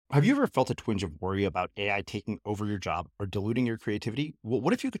Have you ever felt a twinge of worry about AI taking over your job or diluting your creativity? Well,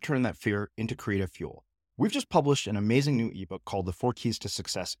 what if you could turn that fear into creative fuel? We've just published an amazing new ebook called The 4 Keys to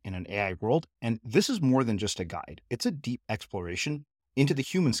Success in an AI World, and this is more than just a guide. It's a deep exploration into the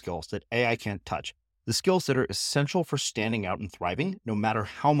human skills that AI can't touch, the skills that are essential for standing out and thriving, no matter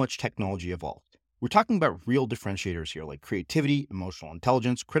how much technology evolves. We're talking about real differentiators here, like creativity, emotional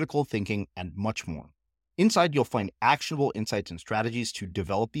intelligence, critical thinking, and much more. Inside, you'll find actionable insights and strategies to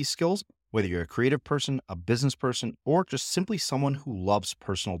develop these skills, whether you're a creative person, a business person, or just simply someone who loves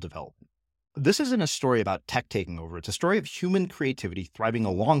personal development. This isn't a story about tech taking over. It's a story of human creativity thriving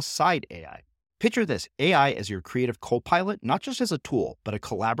alongside AI. Picture this, AI as your creative co-pilot, not just as a tool, but a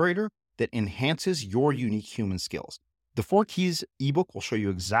collaborator that enhances your unique human skills. The 4 Keys ebook will show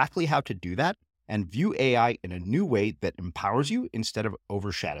you exactly how to do that and view AI in a new way that empowers you instead of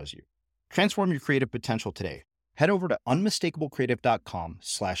overshadows you. Transform your creative potential today. Head over to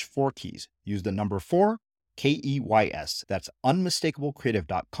unmistakablecreative.com/4keys. Use the number 4, KEYS. That's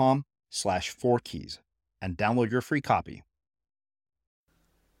unmistakablecreative.com/4keys and download your free copy.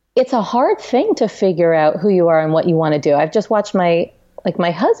 It's a hard thing to figure out who you are and what you want to do. I've just watched my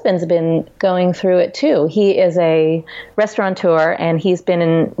husband's been going through it too. He is a restaurateur and he's been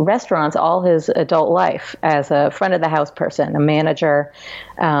in restaurants all his adult life as a front of the house person, a manager,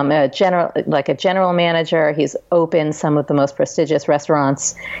 a general manager. He's opened some of the most prestigious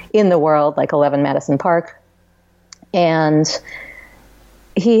restaurants in the world, like 11 Madison Park. And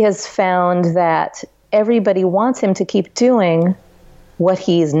he has found that everybody wants him to keep doing what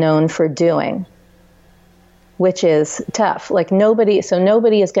he's known for doing, which is tough. Nobody is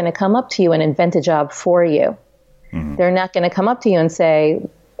going to come up to you and invent a job for you. Mm-hmm. They're not going to come up to you and say,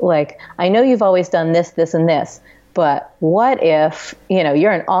 I know you've always done this, this, and this, but what if,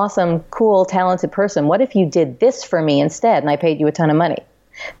 you're an awesome, cool, talented person. What if you did this for me instead and I paid you a ton of money?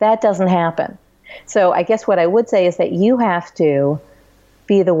 That doesn't happen. So I guess what I would say is that you have to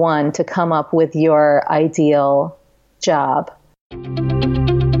be the one to come up with your ideal job.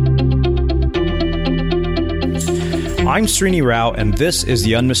 I'm Srini Rao, and this is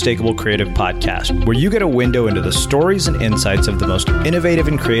the Unmistakable Creative Podcast, where you get a window into the stories and insights of the most innovative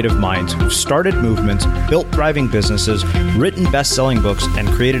and creative minds who've started movements, built thriving businesses, written best-selling books, and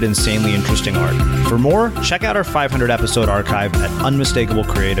created insanely interesting art. For more, check out our 500-episode archive at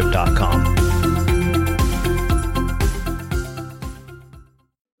unmistakablecreative.com.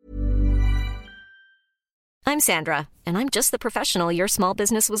 I'm Sandra, and I'm just the professional your small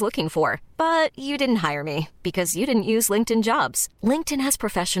business was looking for. But you didn't hire me because you didn't use LinkedIn Jobs. LinkedIn has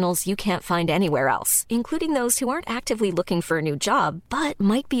professionals you can't find anywhere else, including those who aren't actively looking for a new job, but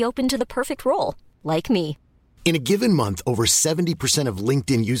might be open to the perfect role, like me. In a given month, over 70% of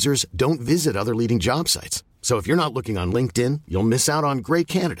LinkedIn users don't visit other leading job sites. So if you're not looking on LinkedIn, you'll miss out on great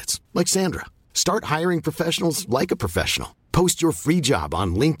candidates, like Sandra. Start hiring professionals like a professional. Post your free job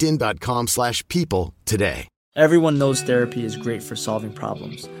on linkedin.com/people today. Everyone knows therapy is great for solving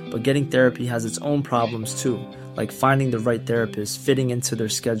problems, but getting therapy has its own problems too, like finding the right therapist, fitting into their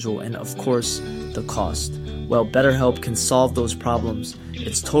schedule, and of course, the cost. Well, BetterHelp can solve those problems.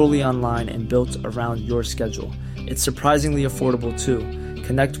 It's totally online and built around your schedule. It's surprisingly affordable too.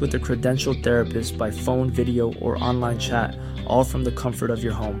 Connect with a credentialed therapist by phone, video, or online chat, all from the comfort of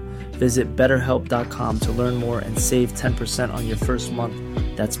your home. Visit BetterHelp.com to learn more and save 10% on your first month.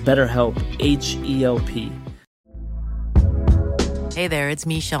 That's BetterHelp, H-E-L-P. Hey there, it's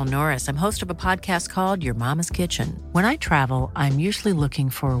Michelle Norris. I'm host of a podcast called Your Mama's Kitchen. When I travel, I'm usually looking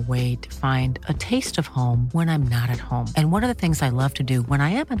for a way to find a taste of home when I'm not at home. And one of the things I love to do when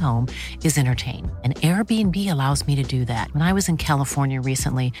I am at home is entertain. And Airbnb allows me to do that. When I was in California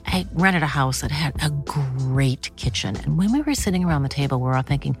recently, I rented a house that had a great kitchen. And when we were sitting around the table, we were all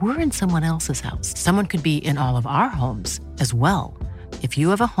thinking, we're in someone else's house. Someone could be in all of our homes as well. If you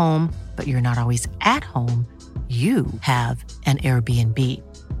have a home, but you're not always at home, you have an Airbnb.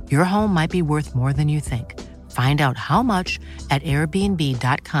 Your home might be worth more than you think. Find out how much at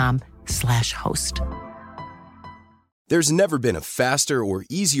airbnb.com/host. There's never been a faster or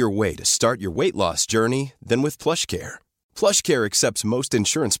easier way to start your weight loss journey than with PlushCare. PlushCare accepts most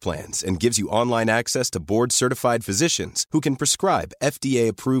insurance plans and gives you online access to board-certified physicians who can prescribe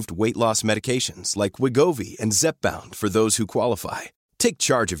FDA-approved weight loss medications like Wegovy and Zepbound for those who qualify. Take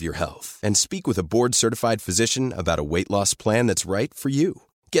charge of your health and speak with a board-certified physician about a weight loss plan that's right for you.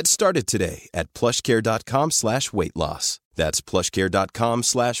 Get started today at plushcare.com/weight loss. That's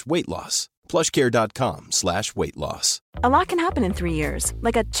plushcare.com/weight loss. PlushCare.com/weight loss. A lot can happen in 3 years,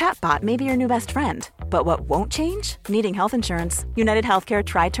 like a chatbot may be your new best friend. But what won't change? Needing health insurance. United Healthcare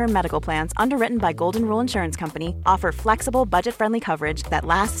Tri-Term Medical Plans, underwritten by Golden Rule Insurance Company, offer flexible, budget-friendly coverage that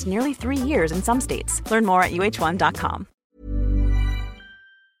lasts nearly 3 years in some states. Learn more at uh1.com.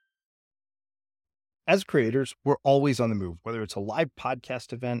 As creators, we're always on the move. Whether it's a live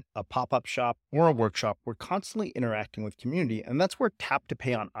podcast event, a pop-up shop, or a workshop, we're constantly interacting with community, and that's where Tap to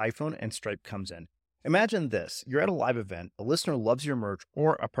Pay on iPhone and Stripe comes in. Imagine this. You're at a live event, a listener loves your merch,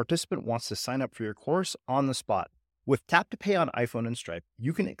 or a participant wants to sign up for your course on the spot. With Tap to Pay on iPhone and Stripe,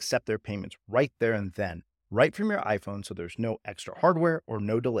 you can accept their payments right there and then, right from your iPhone, so there's no extra hardware or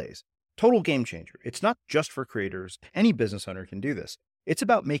no delays. Total game changer. It's not just for creators. Any business owner can do this. It's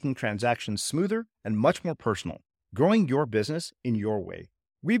about making transactions smoother and much more personal, growing your business in your way.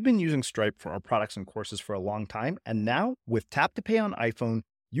 We've been using Stripe for our products and courses for a long time, and now with Tap to Pay on iPhone,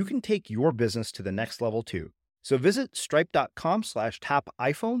 you can take your business to the next level too. So visit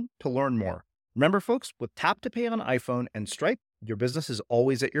stripe.com/tapiphone to learn more. Remember, folks, with Tap to Pay on iPhone and Stripe, your business is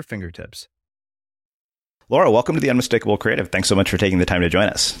always at your fingertips. Laura, welcome to the Unmistakable Creative. Thanks so much for taking the time to join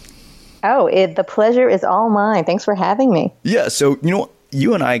us. Oh, the pleasure is all mine. Thanks for having me. Yeah, so,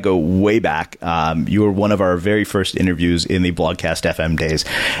 you and I go way back. You were one of our very first interviews in the Blogcast FM days.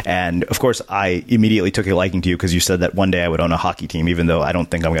 And of course, I immediately took a liking to you because you said that one day I would own a hockey team, even though I don't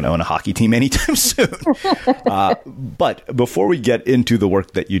think I'm going to own a hockey team anytime soon. But before we get into the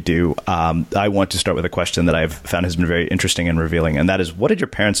work that you do, I want to start with a question that I've found has been very interesting and revealing. And that is, what did your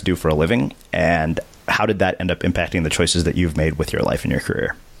parents do for a living? And how did that end up impacting the choices that you've made with your life and your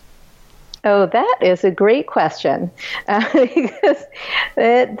career? Oh, that is a great question, because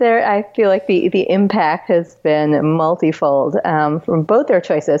I feel like the impact has been multifold from both their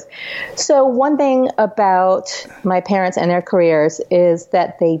choices. So one thing about my parents and their careers is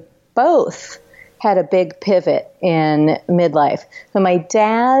that they both had a big pivot in midlife. So my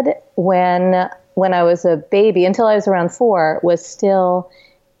dad, when I was a baby, until I was around 4, was still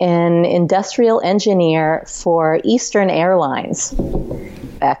an industrial engineer for Eastern Airlines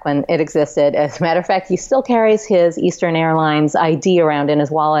back when it existed. As a matter of fact, he still carries his Eastern Airlines ID around in his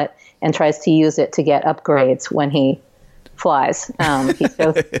wallet and tries to use it to get upgrades when he flies. I'm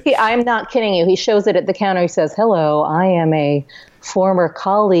not kidding you. He shows it at the counter. He says, "Hello, I am a former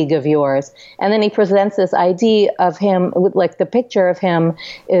colleague of yours." And then he presents this ID of him with, like, the picture of him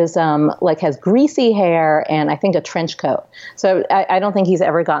is has greasy hair and I think a trench coat. So I don't think he's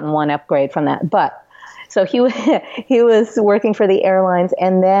ever gotten one upgrade from that. But so he was working for the airlines,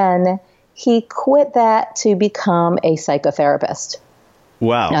 and then he quit that to become a psychotherapist.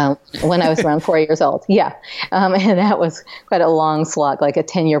 Wow. When I was around 4 years old. Yeah. And that was quite a long slog, like a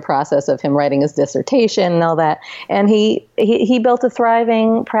 10-year process of him writing his dissertation and all that. And he built a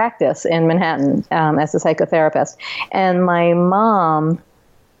thriving practice in Manhattan as a psychotherapist. And my mom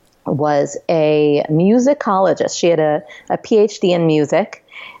was a musicologist. She had a PhD in music,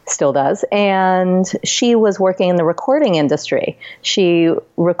 still does, and she was working in the recording industry. She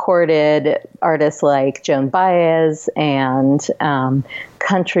recorded artists like Joan Baez and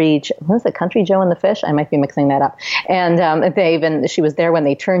Country Joe and the Fish? I might be mixing that up. And she was there when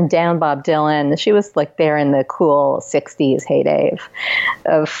they turned down Bob Dylan. She was like there in the cool 60s heyday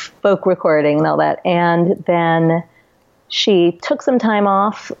of folk recording and all that. And then she took some time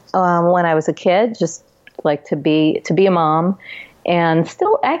off when I was a kid, just like to be a mom, and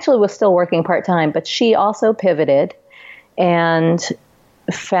was still working part-time, but she also pivoted and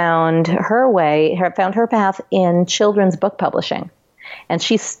found her path in children's book publishing. And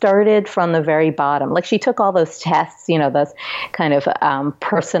she started from the very bottom. Like, she took all those tests, those kind of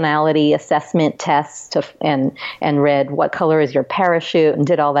personality assessment tests and read What Color Is Your Parachute and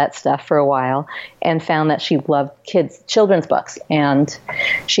did all that stuff for a while, and found that she loved children's books. And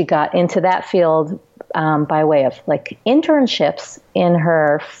she got into that field by way of like internships in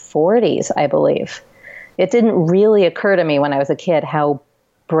her 40s, I believe. It didn't really occur to me when I was a kid how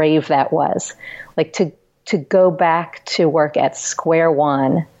brave that was. Like, to go back to work at square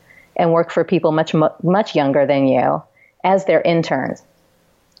one and work for people much, much younger than you as their interns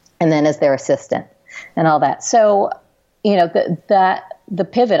and then as their assistant and all that. So, the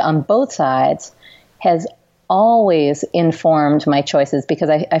pivot on both sides has always informed my choices, because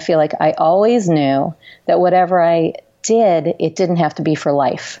I feel like I always knew that whatever I did, it didn't have to be for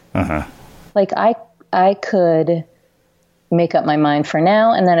life. Uh-huh. Like, I could make up my mind for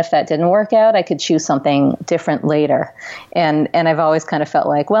now, and then if that didn't work out, I could choose something different later. And I've always kind of felt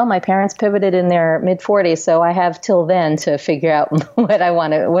like, well, my parents pivoted in their mid-40s, so I have till then to figure out what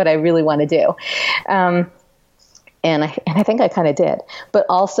I really want to do. And I think I kind of did. But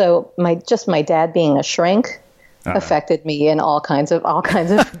also my dad being a shrink affected me in all kinds of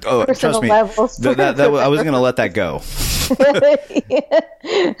personal levels. I was going to let that go.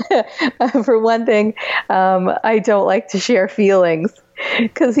 For one thing, I don't like to share feelings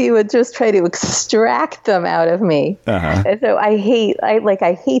because he would just try to extract them out of me. And so I hate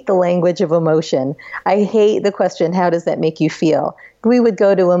the language of emotion. I hate the question, how does that make you feel? We would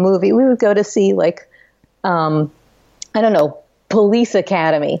go to a movie. We would go to see Police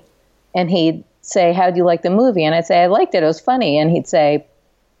Academy. And he'd say, how do you like the movie? And I'd say, I liked it. It was funny. And he'd say,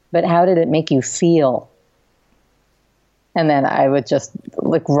 but how did it make you feel? And then I would just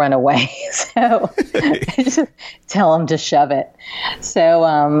run away. So just tell him to shove it. So,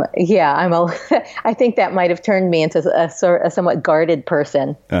 I think that might have turned me into a somewhat guarded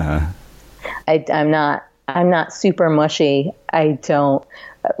person. I'm not super mushy. I don't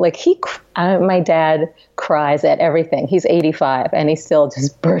my dad cries at everything. He's 85 and he still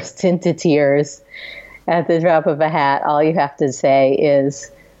just bursts into tears at the drop of a hat. All you have to say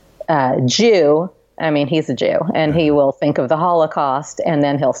is, Jew. I mean, he's a Jew, and he will think of the Holocaust, and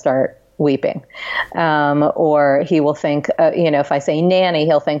then he'll start weeping. Or he will think, if I say nanny,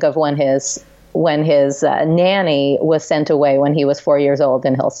 he'll think of when his nanny was sent away when he was 4 years old,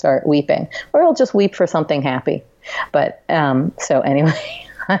 and he'll start weeping. Or he'll just weep for something happy. But so anyway,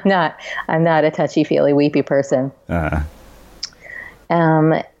 I'm not a touchy-feely, weepy person. So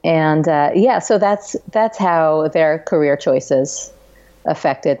that's how their career choices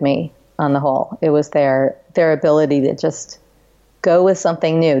affected me. On the whole, it was their ability to just go with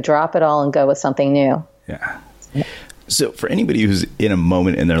something new, drop it all and go with something new. Yeah. So for anybody who's in a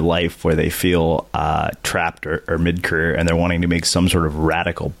moment in their life where they feel trapped or mid-career and they're wanting to make some sort of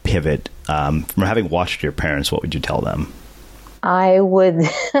radical pivot, from having watched your parents, what would you tell them? I would,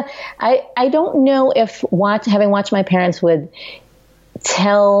 I don't know if having watched my parents would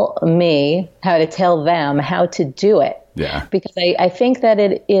tell me how to tell them how to do it. Yeah. Because I think that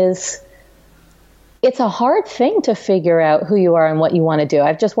it's a hard thing to figure out who you are and what you want to do.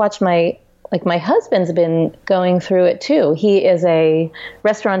 I've just watched my husband's been going through it too. He is a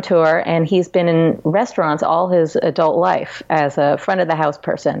restaurateur and he's been in restaurants all his adult life as a front of the house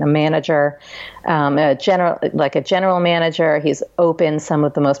person, a manager, a general manager. He's opened some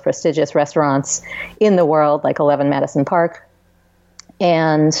of the most prestigious restaurants in the world, like 11 Madison Park.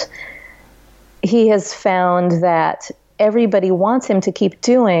 And he has found that everybody wants him to keep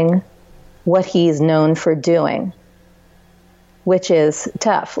doing what he's known for doing, which is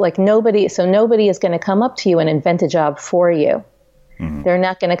tough. Nobody is going to come up to you and invent a job for you. Mm-hmm. They're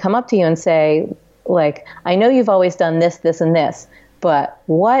not going to come up to you and say, I know you've always done this, this, and this, but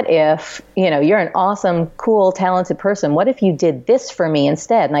what if, you're an awesome, cool, talented person. What if you did this for me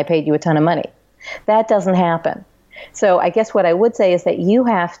instead and I paid you a ton of money? That doesn't happen. So I guess what I would say is that you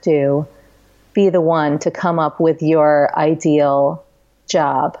have to be the one to come up with your ideal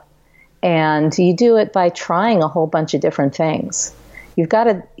job. And you do it by trying a whole bunch of different things. You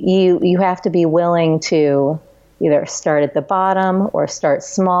have to be willing to either start at the bottom or start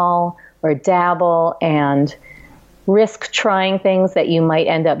small or dabble and risk trying things that you might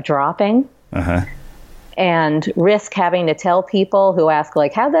end up dropping. And risk having to tell people who ask,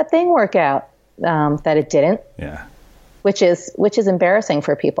 how'd that thing work out? That it didn't. Yeah. Which is embarrassing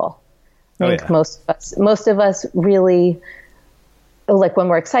for people. I think most of us really, when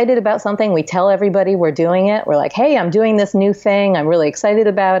we're excited about something, we tell everybody we're doing it. We're like, hey, I'm doing this new thing. I'm really excited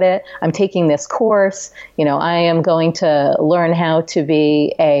about it. I'm taking this course. I am going to learn how to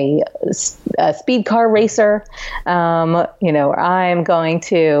be a speed car racer. I'm going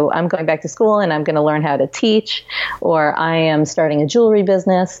back to school and I'm going to learn how to teach, or I am starting a jewelry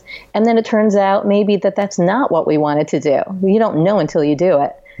business. And then it turns out maybe that's not what we wanted to do. You don't know until you do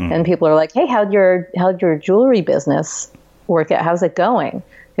it. And people are like, hey, how'd your jewelry business work out? How's it going?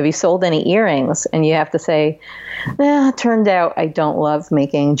 Have you sold any earrings? And you have to say, it turned out I don't love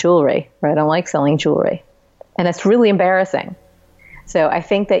making jewelry, or I don't like selling jewelry. And it's really embarrassing. So I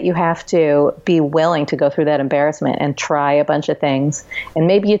think that you have to be willing to go through that embarrassment and try a bunch of things. And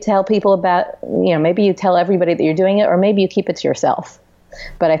maybe you tell people maybe you tell everybody that you're doing it, or maybe you keep it to yourself.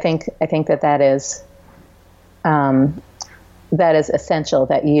 But I think that is essential,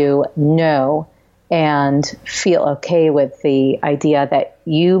 that you know and feel okay with the idea that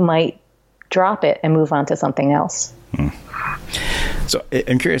you might drop it and move on to something else. So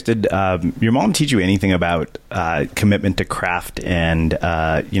I'm curious, did your mom teach you anything about commitment to craft and,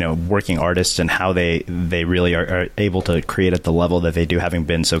 working artists and how they really are able to create at the level that they do, having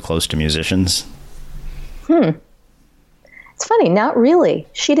been so close to musicians? It's funny. Not really.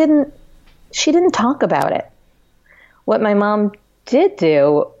 She didn't talk about it. what my mom did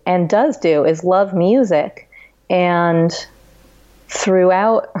do and does do is love music. And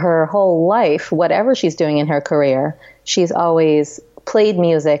throughout her whole life, whatever she's doing in her career, she's always played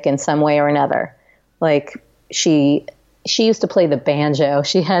music in some way or another. Like she used to play the banjo.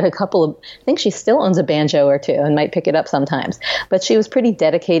 She had a couple of, I think she still owns a banjo or two and might pick it up sometimes. But she was pretty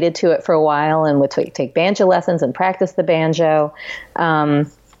dedicated to it for a while and would take banjo lessons and practice the banjo. And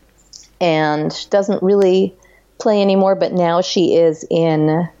doesn't really play anymore, but now she is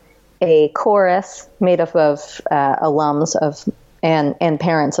in a chorus made up of alums of and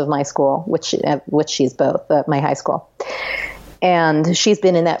parents of my school, which she's both, my high school. And she's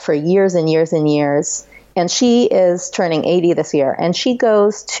been in that for years and years and years. And she is turning 80 this year. And she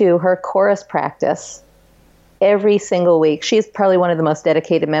goes to her chorus practice every single week. She's probably one of the most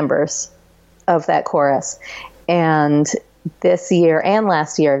dedicated members of that chorus. And this year and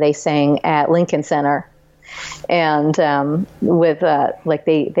last year, they sang at Lincoln Center. And they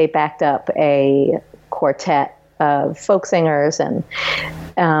backed up a quartet of folk singers. And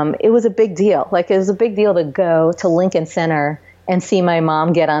it was a big deal. Like, it was a big deal to go to Lincoln Center and see my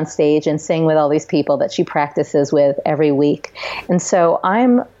mom get on stage and sing with all these people that she practices with every week. And so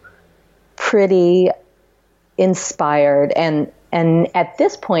I'm pretty inspired and at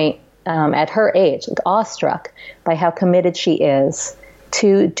this point, at her age, like, awestruck by how committed she is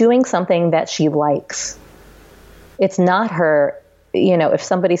to doing something that she likes. It's not her, if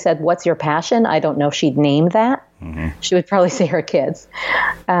somebody said, "What's your passion?" I don't know if she'd name that. Mm-hmm. She would probably say her kids.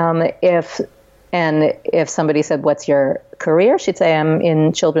 If somebody said, "What's your career?" she'd say, "I'm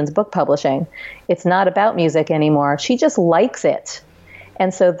in children's book publishing." It's not about music anymore. She just likes it.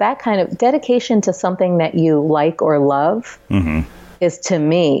 And so that kind of dedication to something that you like or love mm-hmm. is, to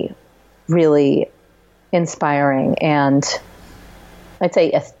me, really inspiring and I'd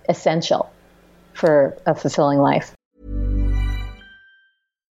say essential for a fulfilling life.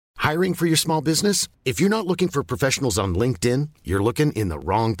 Hiring for your small business? If you're not looking for professionals on LinkedIn, you're looking in the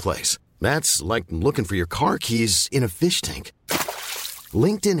wrong place. That's like looking for your car keys in a fish tank.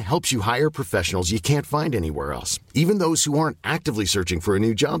 LinkedIn helps you hire professionals you can't find anywhere else, even those who aren't actively searching for a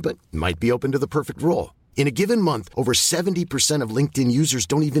new job but might be open to the perfect role. In a given month, over 70% of LinkedIn users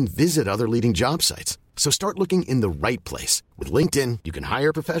don't even visit other leading job sites. So start looking in the right place. With LinkedIn, you can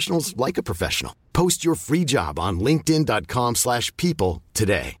hire professionals like a professional. Post your free job on linkedin.com/people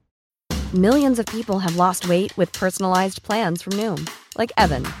today. Millions of people have lost weight with personalized plans from Noom. Like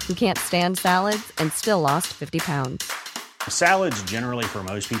Evan, who can't stand salads and still lost 50 pounds. Salads generally for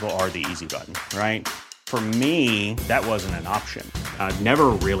most people are the easy button, right? For me, that wasn't an option. I never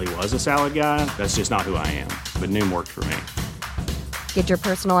really was a salad guy. That's just not who I am. But Noom worked for me. Get your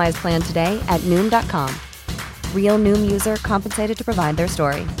personalized plan today at Noom.com. Real Noom user compensated to provide their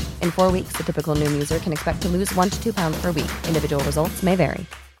story. In 4 weeks, the typical Noom user can expect to lose 1 to 2 pounds per week. Individual results may vary.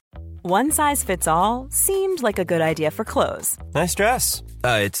 One size fits all seemed like a good idea for clothes. Nice dress.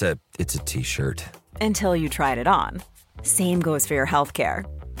 It's a t-shirt. Until you tried it on. Same goes for your healthcare.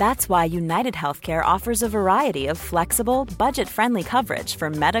 That's why United Healthcare offers a variety of flexible, budget-friendly coverage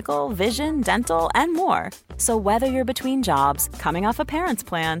for medical, vision, dental, and more. So whether you're between jobs, coming off a parent's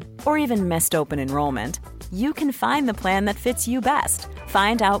plan, or even missed open enrollment, you can find the plan that fits you best.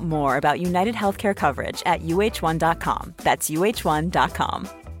 Find out more about United Healthcare coverage at uh1.com. That's uh1.com.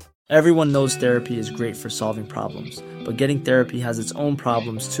 Everyone knows therapy is great for solving problems, but getting therapy has its own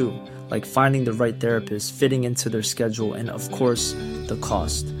problems too, like finding the right therapist, fitting into their schedule, and of course, the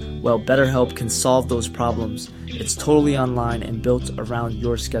cost. Well, BetterHelp can solve those problems. It's totally online and built around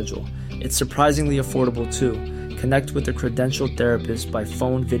your schedule. It's surprisingly affordable too. Connect with a credentialed therapist by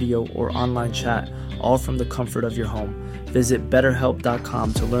phone, video, or online chat, all from the comfort of your home. Visit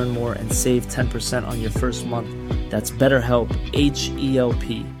BetterHelp.com to learn more and save 10% on your first month. That's BetterHelp,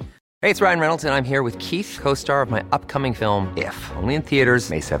 H-E-L-P. Hey, it's Ryan Reynolds, and I'm here with Keith, co-star of my upcoming film, If, only in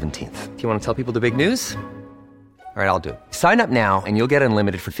theaters May 17th. Do you want to tell people the big news? All right, I'll do it. Sign up now and you'll get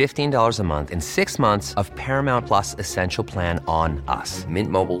unlimited for $15 a month and 6 months of Paramount Plus Essential Plan on us.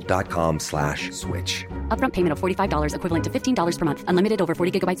 MintMobile.com/switch. Upfront payment of $45 equivalent to $15 per month. Unlimited over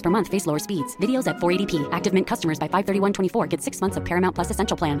 40 gigabytes per month. Face lower speeds. Videos at 480p. Active Mint customers by 531.24 get 6 months of Paramount Plus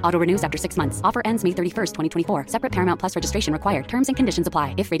Essential Plan. Auto renews after 6 months. Offer ends May 31st, 2024. Separate Paramount Plus registration required. Terms and conditions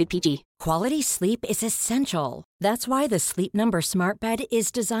apply if rated PG. Quality sleep is essential. That's why the Sleep Number Smart Bed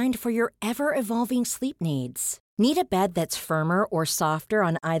is designed for your ever-evolving sleep needs. Need a bed that's firmer or softer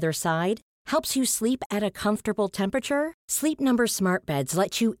on either side? Helps you sleep at a comfortable temperature? Sleep Number Smart Beds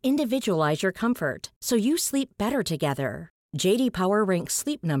let you individualize your comfort, so you sleep better together. JD Power ranks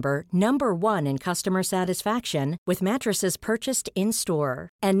Sleep Number number 1 in customer satisfaction with mattresses purchased in-store.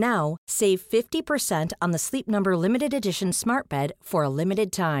 And now, save 50% on the Sleep Number Limited Edition Smart Bed for a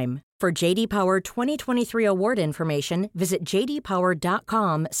limited time. For JD Power 2023 award information, visit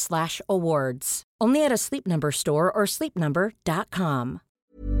jdpower.com/awards. Only at a Sleep Number store or sleepnumber.com.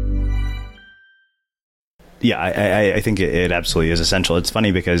 Yeah, I think it absolutely is essential. It's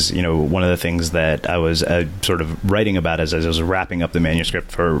funny because, one of the things that I was sort of writing about as I was wrapping up the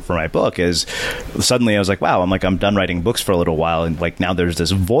manuscript for my book is suddenly I was like, wow, I'm done writing books for a little while. And now there's this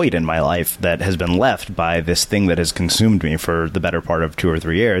void in my life that has been left by this thing that has consumed me for the better part of 2 or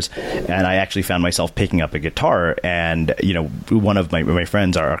 3 years. And I actually found myself picking up a guitar. And, one of my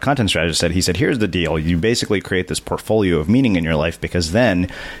friends, our content strategist, said, here's the deal. You basically create this portfolio of meaning in your life because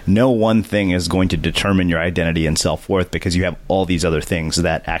then no one thing is going to determine your identity and self-worth because you have all these other things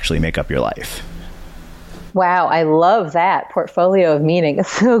that actually make up your life. Wow, I love that portfolio of meaning.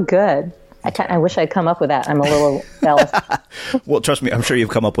 It's so good. I wish I'd come up with that. I'm a little jealous. Well, trust me, I'm sure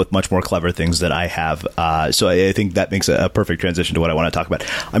you've come up with much more clever things than I have. So I think that makes a perfect transition to what I want to talk about.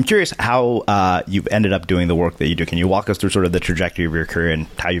 I'm curious how you've ended up doing the work that you do. Can you walk us through sort of the trajectory of your career and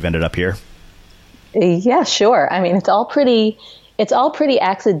how you've ended up here? Yeah, sure. I mean, it's all pretty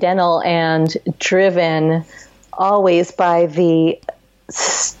accidental and driven always by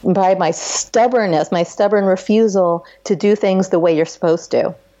my stubbornness, my stubborn refusal to do things the way you're supposed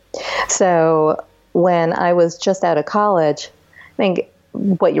to. So when I was just out of college, I think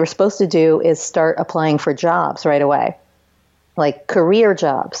what you were supposed to do is start applying for jobs right away, like career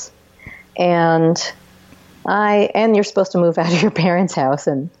jobs. And you're supposed to move out of your parents' house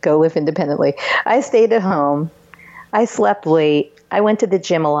and go live independently. I stayed at home. I slept late. I went to the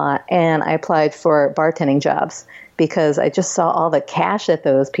gym a lot, and I applied for bartending jobs because I just saw all the cash that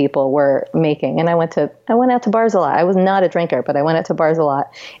those people were making. And I went out to bars a lot. I was not a drinker, but I went out to bars a lot.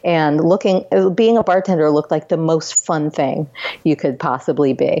 And being a bartender looked like the most fun thing you could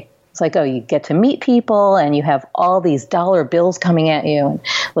possibly be. It's like, oh, you get to meet people, and you have all these dollar bills coming at you, and it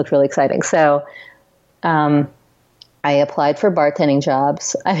looked really exciting. So, I applied for bartending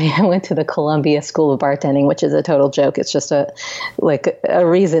jobs. I went to the Columbia School of Bartending, which is a total joke. It's just a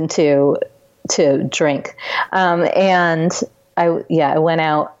reason to drink. And I went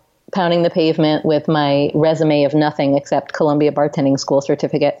out pounding the pavement with my resume of nothing except Columbia Bartending School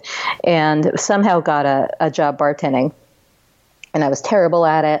certificate, and somehow got a job bartending. And I was terrible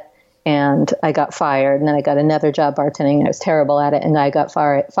at it, and I got fired. And then I got another job bartending, and I was terrible at it, and I got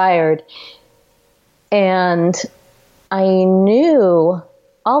fired. And I knew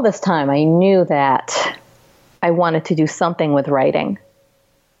all this time, I knew that I wanted to do something with writing,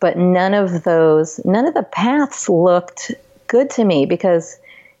 but none of the paths looked good to me, because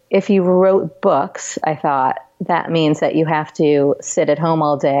if you wrote books, I thought that means that you have to sit at home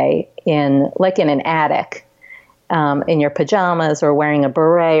all day in an attic, in your pajamas or wearing a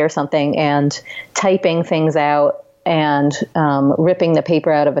beret or something, and typing things out and ripping the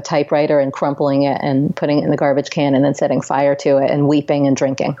paper out of a typewriter and crumpling it and putting it in the garbage can and then setting fire to it and weeping and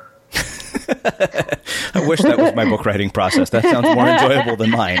drinking. I wish that was my book writing process. That sounds more enjoyable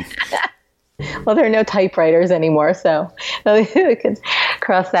than mine. Well, there are no typewriters anymore, so we could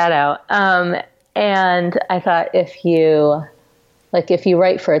cross that out. And I thought if you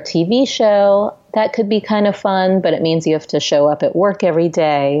write for a TV show, that could be kind of fun, but it means you have to show up at work every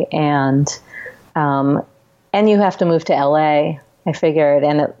day, and you have to move to LA, I figured,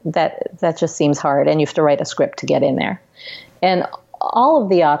 and that just seems hard, and you have to write a script to get in there. And all of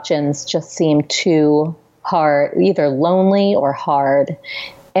the options just seemed too hard, either lonely or hard.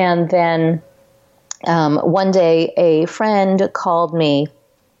 And then one day a friend called me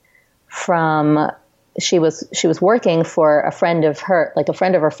she was working for a friend of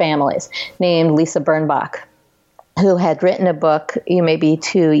her family's, named Lisa Birnbach, who had written a book. You may be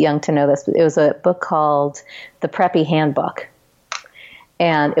too young to know this, but it was a book called The Preppy Handbook.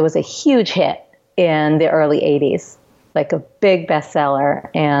 And it was a huge hit in the early 80s, like a big bestseller.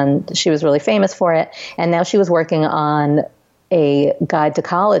 And she was really famous for it. And now she was working on a guide to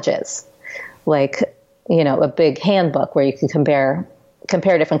colleges, a big handbook where you can compare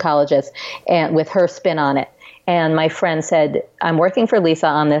different colleges, and with her spin on it. And my friend said, I'm working for Lisa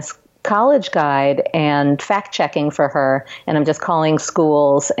on this college guide and fact checking for her, and I'm just calling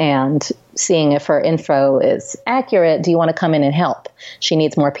schools and seeing if her info is accurate. Do you want to come in and help? She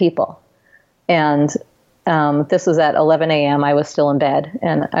needs more people. And this was at 11 a.m. I was still in bed,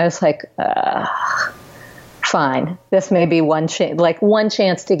 and I was like, fine. This may be one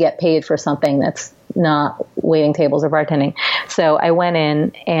chance to get paid for something that's not waiting tables or bartending. So I went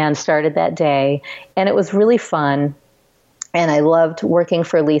in and started that day, and it was really fun. And I loved working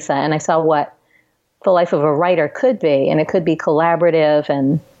for Lisa, and I saw what the life of a writer could be, and it could be collaborative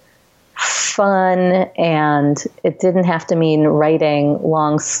and fun, and it didn't have to mean writing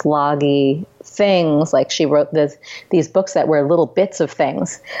long, sloggy things. Like she wrote these books that were little bits of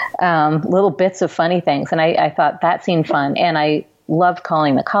things, little bits of funny things, and I thought that seemed fun, and I loved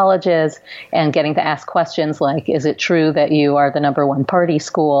calling the colleges and getting to ask questions like, is it true that you are the #1 party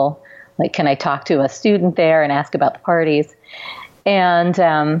school? Like, can I talk to a student there and ask about the parties? And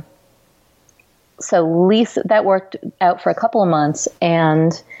so Lisa, that worked out for a couple of months,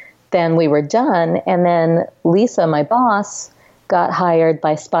 and then we were done. And then Lisa, my boss, got hired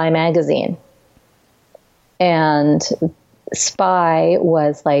by Spy magazine. And Spy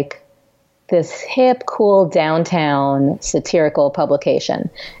was like this hip, cool downtown satirical publication.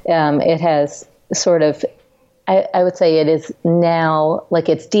 It has sort of, I would say it is now, like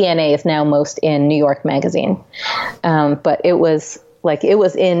its DNA is now most in New York Magazine. But it was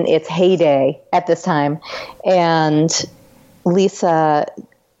in its heyday at this time. And Lisa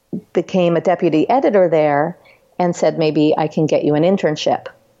became a deputy editor there and said, maybe I can get you an internship.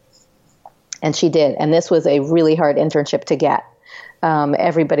 And she did. And this was a really hard internship to get.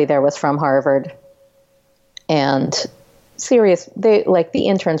 Everybody there was from Harvard and the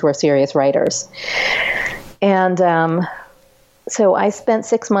interns were serious writers. And so I spent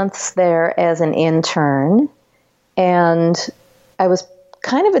 6 months there as an intern, and I was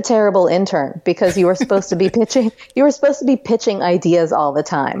kind of a terrible intern because you were supposed to be pitching ideas all the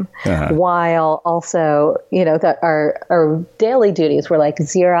time, while also, that our daily duties were like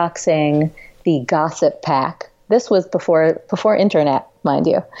Xeroxing the gossip pack. This was before internet, mind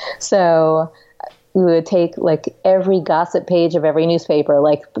you. So we would take like every gossip page of every newspaper,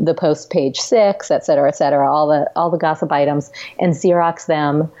 like the Post page 6, et cetera, all the gossip items, and Xerox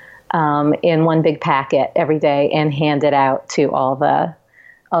them in one big packet every day and hand it out to all the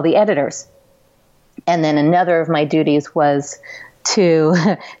editors. And then another of my duties was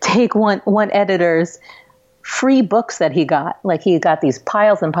to take one editor's free books that he got. Like he got these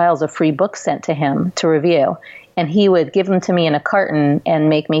piles and piles of free books sent to him to review. And he would give them to me in a carton and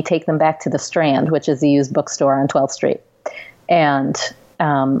make me take them back to the Strand, which is the used bookstore on 12th Street, and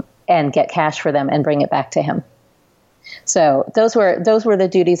get cash for them and bring it back to him. So those were the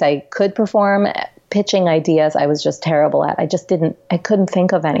duties I could perform. Pitching ideas, I was just terrible at. I couldn't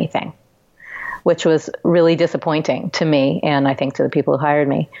think of anything, which was really disappointing to me and I think to the people who hired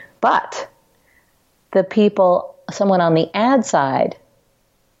me. But someone on the ad side,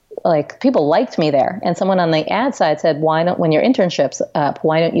 like people liked me there, and someone on the ad side said, when your internship's up,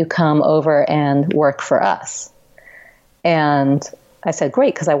 why don't you come over and work for us? And I said,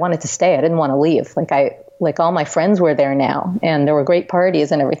 great, because I wanted to stay. I didn't want to leave. Like all my friends were there now, and there were great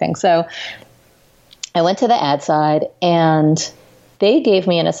parties and everything. So I went to the ad side, and they gave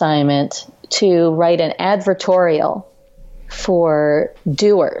me an assignment to write an advertorial for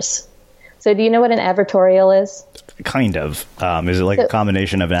Doers. So do you know what an advertorial is? Kind of. Is it like a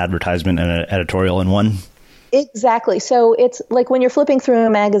combination of an advertisement and an editorial in one? Exactly. So it's like when you're flipping through a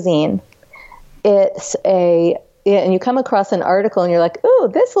magazine, and you come across an article and you're like,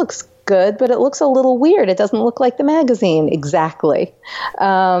 oh, this looks good, but it looks a little weird. It doesn't look like the magazine exactly.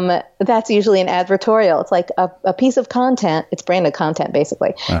 That's usually an advertorial. It's like a piece of content. It's branded content,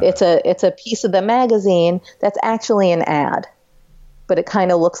 basically. It's a piece of the magazine that's actually an ad, but it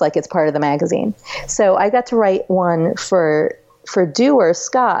kind of looks like it's part of the magazine. So I got to write one for Doer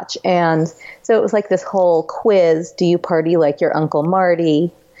Scotch. And so it was like this whole quiz. Do you party like your Uncle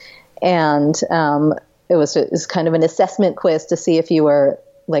Marty? And it was kind of an assessment quiz to see if you were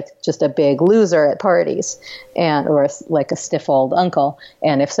like just a big loser at parties or like a stiff old uncle.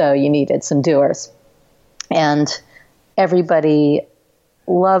 And if so, you needed some doers. And everybody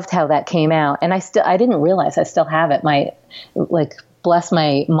loved how that came out. And I didn't realize I still have it. Bless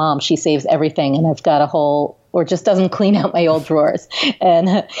my mom, she saves everything, and I've got or just doesn't clean out my old drawers. And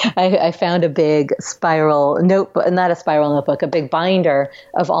I found a big spiral notebook, not a spiral notebook, a big binder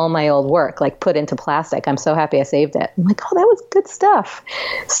of all my old work, like put into plastic. I'm so happy I saved it. I'm like, oh, that was good stuff.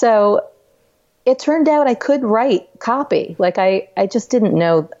 So it turned out I could write copy. Like I just didn't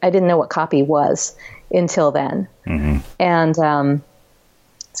know what copy was until then. Mm-hmm. And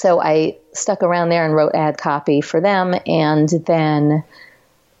so I stuck around there and wrote ad copy for them, and then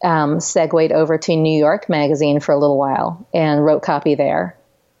segued over to New York Magazine for a little while and wrote copy there.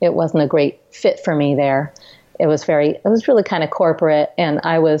 It wasn't a great fit for me there. It was really kind of corporate, and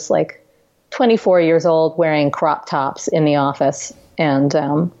I was like 24 years old wearing crop tops in the office and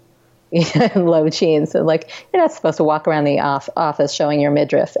low jeans. So like, you're not supposed to walk around the office showing your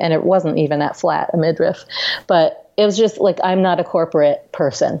midriff, and it wasn't even that flat, a midriff. But it was just like, I'm not a corporate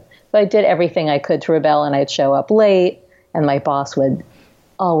person. But I did everything I could to rebel, and I'd show up late, and my boss would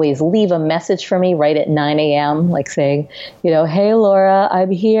always leave a message for me right at 9 a.m., like saying, hey, Laura, I'm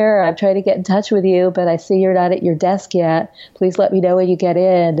here. I've tried to get in touch with you, but I see you're not at your desk yet. Please let me know when you get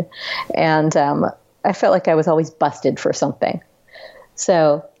in. And I felt like I was always busted for something.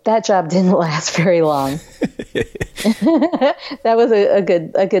 So that job didn't last very long. That was a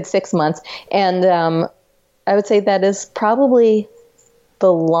good 6 months. And I would say that is probably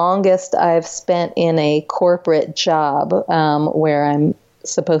the longest I've spent in a corporate job where I'm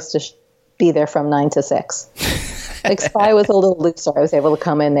supposed to be there from 9 to 6. Like Spy was a little looser. I was able to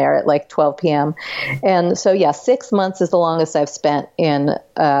come in there at like 12 p.m. And so, 6 months is the longest I've spent in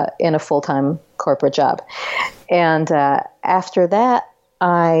a full-time corporate job. And after that,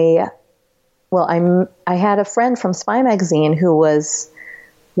 I had a friend from Spy Magazine who was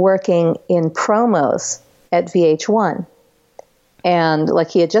working in promos at VH1. And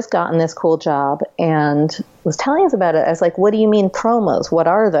like he had just gotten this cool job and was telling us about it. I was like, what do you mean promos? What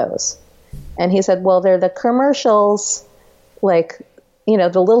are those? And he said, well, they're the commercials, like, the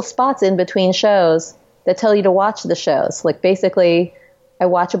little spots in between shows that tell you to watch the shows. Like basically I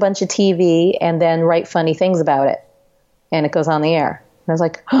watch a bunch of TV and then write funny things about it. And it goes on the air. And I was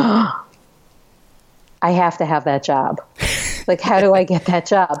like, oh, I have to have that job. Like, how do I get that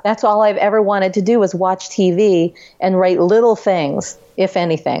job? That's all I've ever wanted to do was watch TV and write little things, if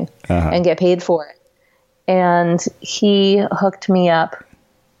anything, and get paid for it. And he hooked me up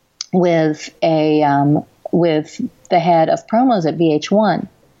with with the head of promos at VH1.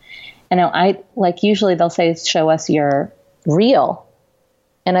 And now usually they'll say, show us your reel.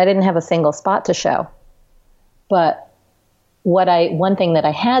 And I didn't have a single spot to show. But one thing that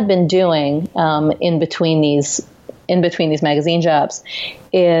I had been doing in between these magazine jobs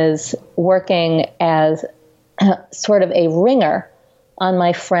is working as sort of a ringer on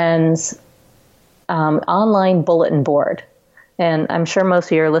my friend's online bulletin board. And I'm sure most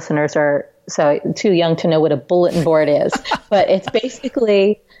of your listeners are too young to know what a bulletin board is. But it's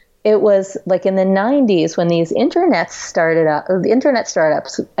basically, it was like in the 90s when these internet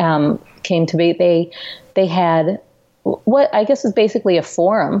startups came to be, they had what I guess is basically a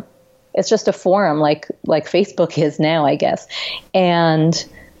forum. It's just a forum like Facebook is now, I guess. And,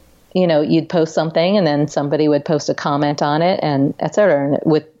 you'd post something and then somebody would post a comment on it and et cetera, and it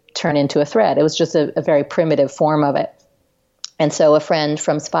would turn into a thread. It was just a very primitive form of it. And so a friend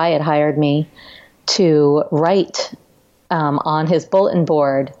from Spy had hired me to write on his bulletin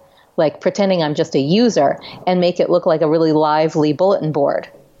board, like pretending I'm just a user, and make it look like a really lively bulletin board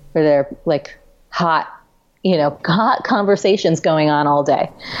where they're like hot conversations going on all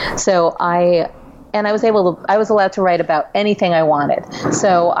day. So I was allowed to write about anything I wanted.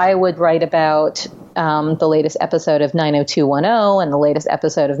 So I would write about the latest episode of 90210 and the latest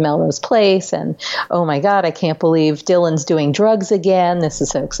episode of Melrose Place. And, oh my God, I can't believe Dylan's doing drugs again. This is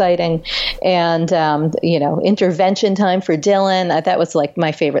so exciting. And, intervention time for Dylan. That was like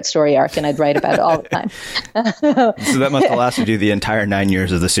my favorite story arc, and I'd write about it all the time. So that must have lasted you the entire 9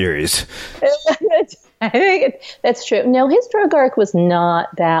 years of the series. I think that's true. No, his drug arc was not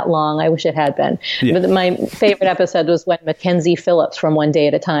that long. I wish it had been. Yeah. But my favorite episode was when Mackenzie Phillips from One Day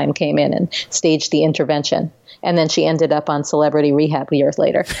at a Time came in and staged the intervention. And then she ended up on Celebrity Rehab years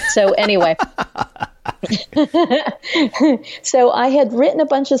later. So anyway, so I had written a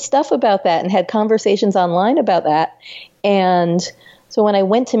bunch of stuff about that and had conversations online about that. And so when I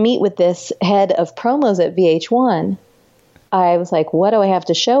went to meet with this head of promos at VH1, I was like, what do I have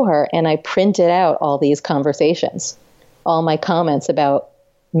to show her? And I printed out all these conversations, all my comments about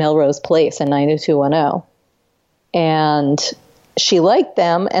Melrose Place and 90210. And she liked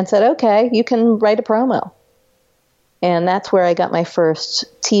them and said, okay, you can write a promo. And that's where I got my first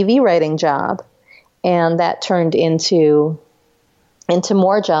TV writing job. And that turned into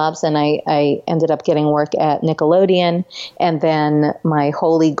more jobs. And I ended up getting work at Nickelodeon. And then my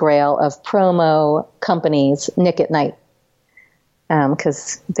holy grail of promo companies, Nick at Night.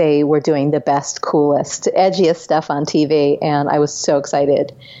 Because they were doing the best, coolest, edgiest stuff on TV. And I was so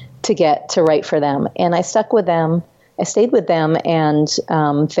excited to get to write for them. And I stuck with them. I stayed with them and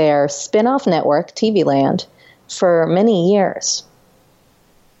their spin-off network, TV Land, for many years.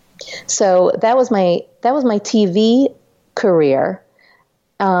 So that was my TV career.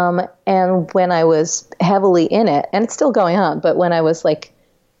 And when I was heavily in it, and it's still going on, but when I was like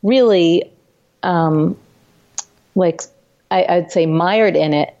really I'd say mired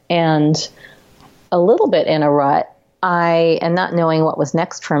in it and a little bit in a rut, and not knowing what was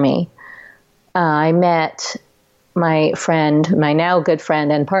next for me, I met my now good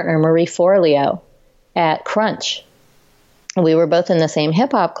friend and partner, Marie Forleo, at Crunch. we were both in the same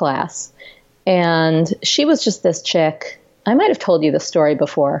hip hop class. And she was just this chick. I might have told you the story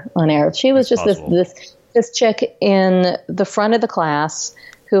before on air. She was just this chick in the front of the class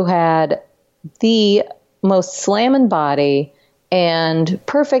who had the most slamming body and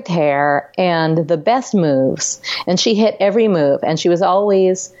perfect hair and the best moves. And she hit every move. And she was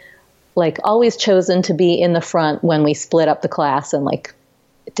always chosen to be in the front when we split up the class and like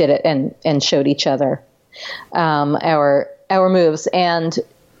did it and showed each other our moves. And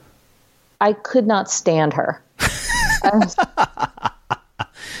I could not stand her.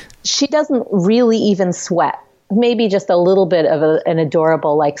 She doesn't really even sweat. Maybe just a little bit of an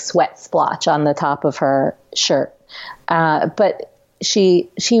adorable like sweat splotch on the top of her shirt. But she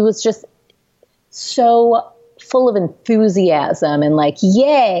was just so full of enthusiasm and like,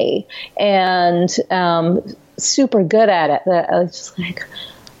 yay, and super good at it. That I was just like,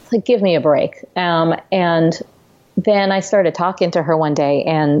 give me a break. And then I started talking to her one day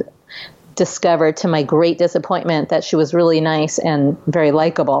and discovered to my great disappointment that she was really nice and very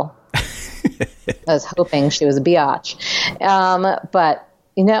likable. I was hoping she was a biatch. But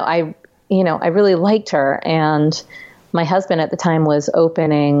I really liked her. And my husband at the time was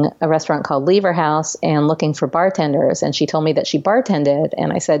opening a restaurant called Lever House and looking for bartenders. And she told me that she bartended.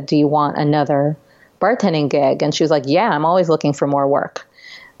 And I said, do you want another bartending gig? And she was like, yeah, I'm always looking for more work.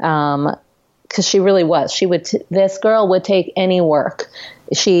 Because she really was. This girl would take any work.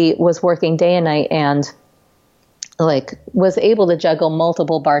 She was working day and night and was able to juggle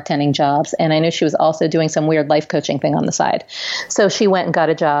multiple bartending jobs. And I knew she was also doing some weird life coaching thing on the side. So she went and got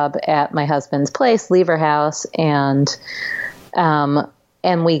a job at my husband's place, Lever House, and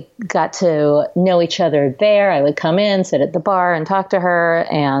we got to know each other there. I would come in, sit at the bar and talk to her,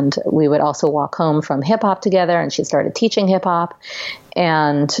 and we would also walk home from hip hop together, and she started teaching hip hop,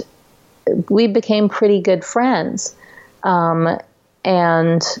 and we became pretty good friends.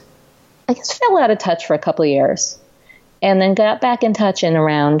 And I guess fell out of touch for a couple of years and then got back in touch in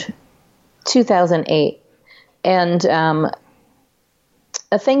around 2008. And a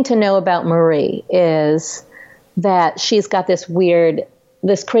thing to know about Marie is that she's got this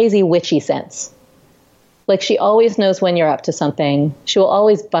crazy witchy sense. Like she always knows when you're up to something. She will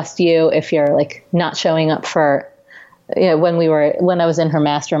always bust you if you're like not showing up for, when I was in her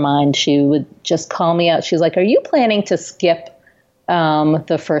mastermind, she would just call me out. She was like, are you planning to skip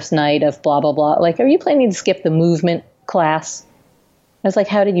the first night of blah, blah, blah? Like, are you planning to skip the movement class? I was like,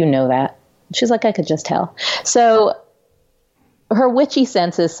 how did you know that? She's like, I could just tell. So her witchy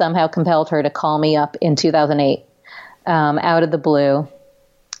senses somehow compelled her to call me up in 2008 out of the blue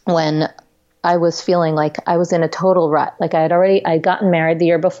when I was feeling like I was in a total rut. Like I'd gotten married the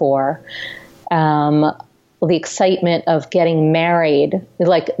year before. The excitement of getting married,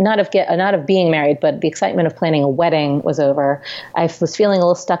 like not of being married, but the excitement of planning a wedding was over. I was feeling a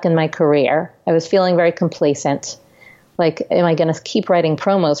little stuck in my career. I was feeling very complacent. Like, am I going to keep writing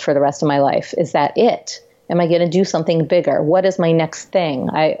promos for the rest of my life? Is that it? Am I going to do something bigger? What is my next thing?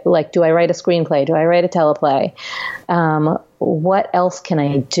 Do I write a screenplay? Do I write a teleplay? What else can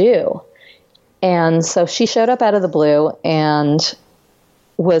I do? And so she showed up out of the blue and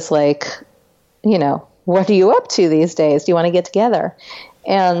was like, what are you up to these days? Do you want to get together?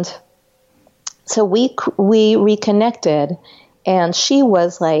 And so we reconnected, and she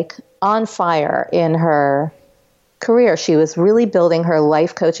was like on fire in her career. She was really building her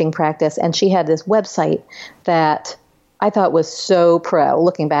life coaching practice, and she had this website that I thought was so pro.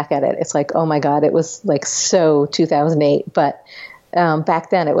 Looking back at it, it's like, oh my God, it was like so 2008. But back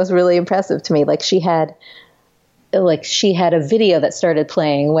then it was really impressive to me. Like she had a video that started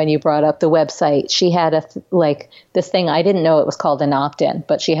playing when you brought up the website. She had this thing, I didn't know it was called an opt-in,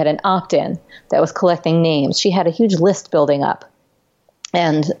 but she had an opt-in that was collecting names. She had a huge list building up.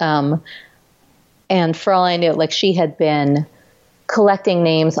 And for all I knew, she had been collecting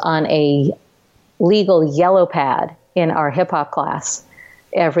names on a legal yellow pad in our hip hop class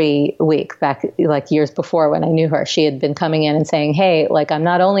every week back years before when I knew her. She had been coming in and saying, hey, I'm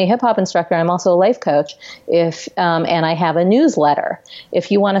not only a hip hop instructor, I'm also a life coach. And I have a newsletter.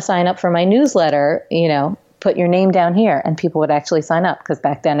 If you want to sign up for my newsletter, put your name down here. And people would actually sign up because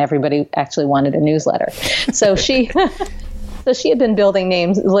back then everybody actually wanted a newsletter. So she had been building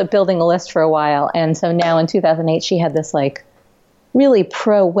a list for a while. And so now in 2008, she had this really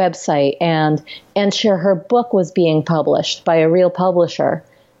pro website, and her book was being published by a real publisher.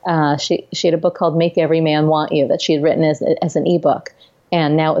 She had a book called Make Every Man Want You that she had written as an ebook,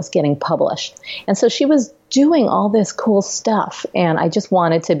 and now it was getting published. And so she was doing all this cool stuff, and I just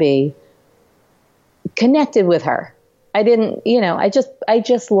wanted to be connected with her. I didn't, I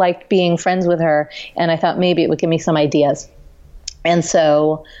just liked being friends with her, and I thought maybe it would give me some ideas And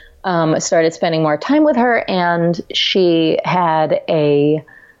so I started spending more time with her, and she had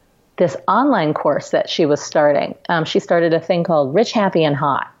this online course that she was starting. She started a thing called Rich, Happy, and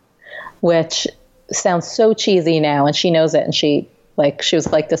Hot, which sounds so cheesy now, and she knows it, and she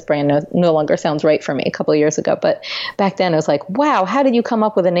was like, this brand no longer sounds right for me a couple of years ago. But back then it was like, wow, how did you come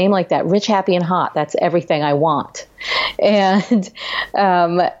up with a name like that? Rich, Happy, and Hot. That's everything I want. And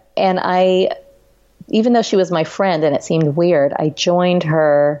I, even though she was my friend and it seemed weird, I joined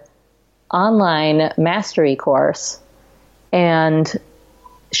her online mastery course, and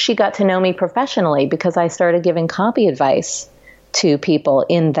she got to know me professionally because I started giving copy advice to people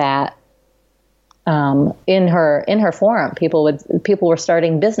in that in her forum. People were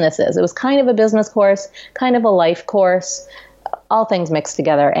starting businesses. It was kind of a business course, kind of a life course, all things mixed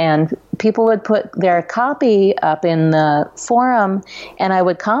together. And people would put their copy up in the forum, and I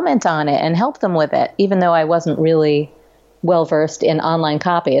would comment on it and help them with it, even though I wasn't really well versed in online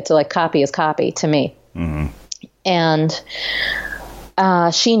copy. It's like copy is copy to me. Mm-hmm. And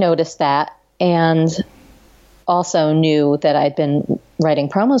she noticed that, and also knew that I'd been writing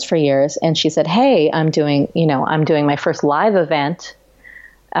promos for years. And she said, hey, I'm doing my first live event.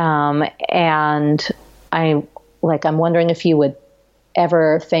 And I'm wondering if you would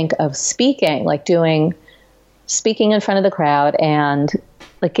ever think of speaking in front of the crowd and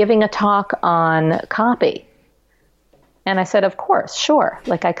like giving a talk on copy. And I said, of course, sure.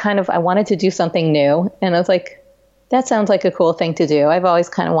 Like I wanted to do something new. And I was like, that sounds like a cool thing to do. I've always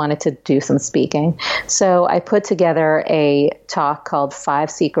kind of wanted to do some speaking. So I put together a talk called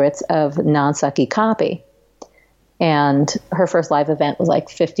 5 Secrets of Non-Sucky Copy. And her first live event was like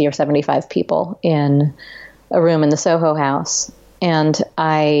 50 or 75 people in a room in the Soho House. And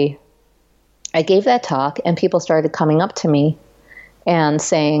I gave that talk, and people started coming up to me and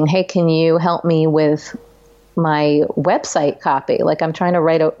saying, hey, can you help me with my website copy? Like I'm trying to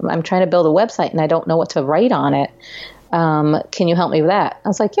build a website and I don't know what to write on it. Can you help me with that? I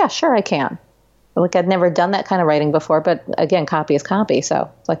was like, yeah, sure I can. Like I'd never done that kind of writing before, but again, copy is copy.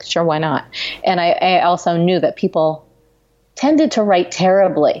 So it's like, sure, why not? And I also knew that people tended to write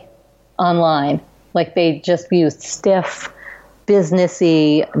terribly online. Like they just used stiff,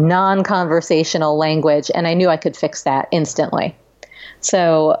 businessy, non-conversational language. And I knew I could fix that instantly.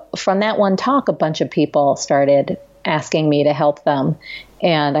 So from that one talk, a bunch of people started asking me to help them.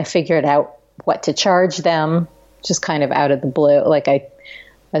 And I figured out what to charge them, just kind of out of the blue. Like I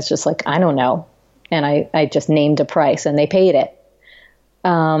was just like, I don't know. And I just named a price and they paid it.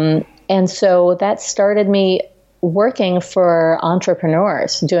 And so that started me working for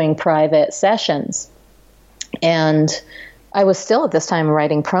entrepreneurs, doing private sessions. And I was still at this time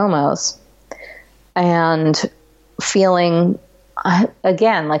writing promos and feeling,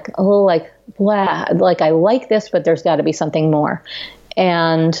 again, like a little like, blah, like I like this, but there's got to be something more.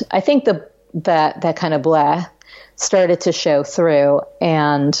 And I think that kind of blah started to show through,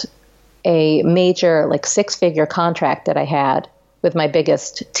 and a major like 6-figure contract that I had with my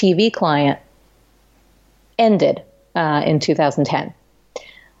biggest TV client ended in 2010.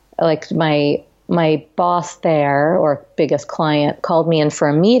 Like my boss there, or biggest client, called me in for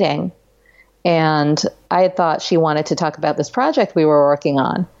a meeting, and I had thought she wanted to talk about this project we were working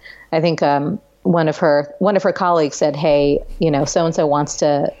on. I think one of her colleagues said, hey, so-and-so wants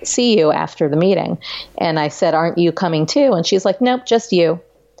to see you after the meeting. And I said, aren't you coming too? And she's like, nope, just you.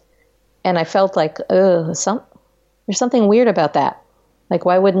 And I felt like, there's something weird about that. Like,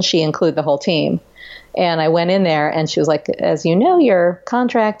 why wouldn't she include the whole team? And I went in there and she was like, as you know, your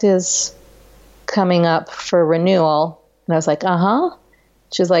contract is coming up for renewal. And I was like, uh-huh.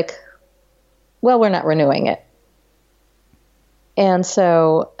 She's like, well, we're not renewing it. And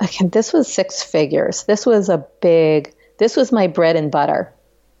so again, this was 6 figures. This was my bread and butter.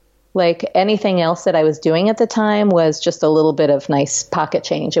 Like anything else that I was doing at the time was just a little bit of nice pocket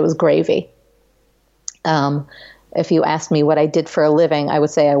change. It was gravy. If you asked me what I did for a living, I would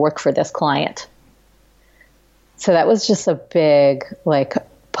say I work for this client. So that was just a big like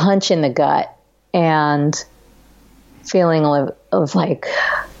punch in the gut, and feeling of like,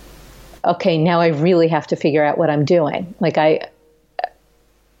 okay, now I really have to figure out what I'm doing. Like I'm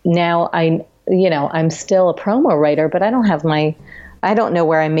still a promo writer, but I don't know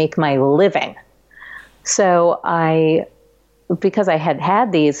where I make my living. So because I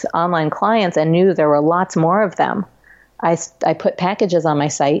had these online clients and knew there were lots more of them, I put packages on my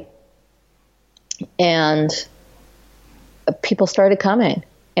site, and people started coming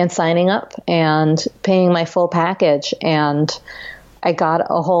and signing up and paying my full package. And I got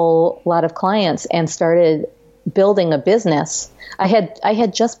a whole lot of clients and started building a business. I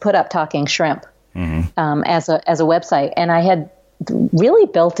had just put up Talking Shrimp as a website, and I had really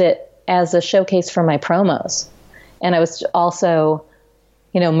built it as a showcase for my promos. And I was also,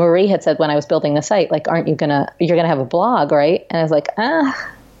 Marie had said when I was building the site, like, you're going to have a blog, right? And I was like,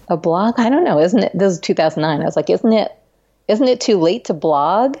 a blog? I don't know. Isn't it, this is 2009. I was like, isn't it too late to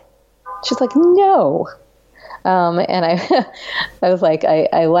blog? She's like, no. And I was like,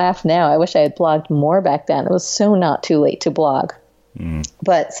 I laugh now. I wish I had blogged more back then. It was so not too late to blog.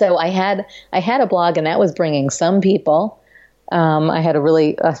 But so I had a blog, and that was bringing some people. I had a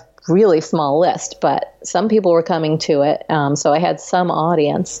really small list, but some people were coming to it. So I had some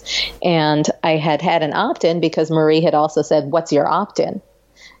audience, and I had an opt-in because Marie had also said, what's your opt-in?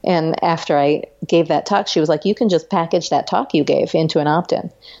 And after I gave that talk, she was like, you can just package that talk you gave into an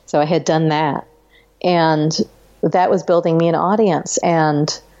opt-in. So I had done that. And that was building me an audience.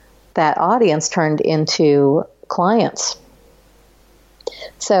 And that audience turned into clients.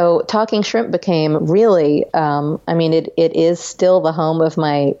 So Talking Shrimp became really, it is still the home of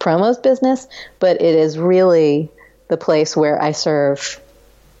my promos business, but it is really the place where I serve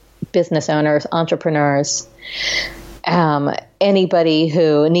business owners, entrepreneurs, anybody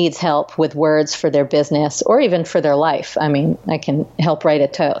who needs help with words for their business or even for their life. I mean, I can help write a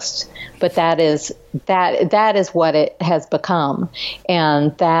toast, but that is what it has become.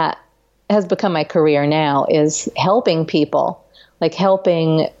 And that has become my career now, is helping people, like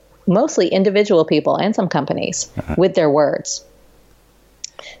helping mostly individual people and some companies with their words.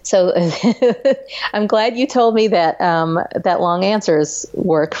 So I'm glad you told me that that long answers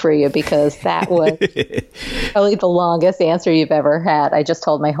work for you, because that was probably the longest answer you've ever had. I just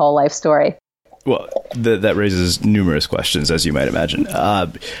told my whole life story. Well, that raises numerous questions, as you might imagine.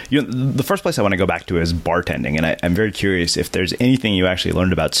 The first place I want to go back to is bartending. And I'm very curious if there's anything you actually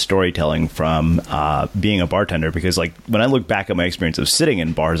learned about storytelling from being a bartender, because like when I look back at my experience of sitting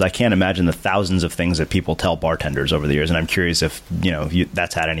in bars, I can't imagine the thousands of things that people tell bartenders over the years. And I'm curious if,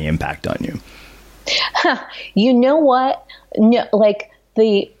 that's had any impact on you. You know what? No,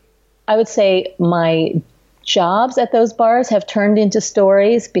 I would say my jobs at those bars have turned into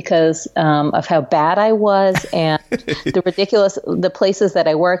stories because of how bad I was and the places that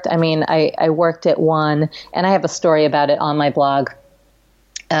I worked. I mean, I worked at one, and I have a story about it on my blog.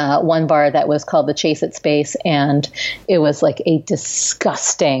 One bar that was called the Chase It Space, and it was like a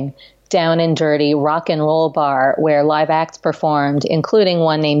disgusting, down and dirty rock and roll bar where live acts performed, including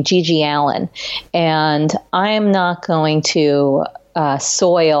one named Gigi Allen. And I'm not going to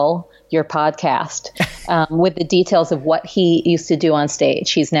soil your podcast with the details of what he used to do on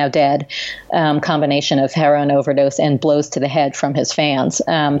stage. He's now dead. Combination of heroin overdose and blows to the head from his fans,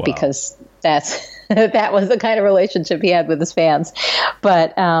 because that was the kind of relationship he had with his fans.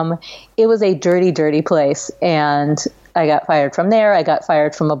 But it was a dirty, dirty place, and I got fired from there. I got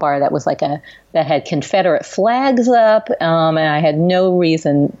fired from a bar that was that had Confederate flags up, and I had no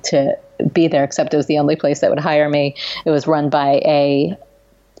reason to be there, except it was the only place that would hire me. It was run by a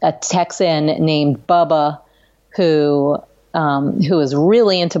Texan named Bubba, who was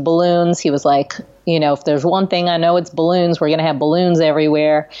really into balloons. He was like, if there's one thing I know, it's balloons. We're going to have balloons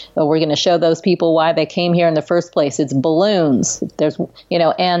everywhere. We're going to show those people why they came here in the first place. It's balloons. There's,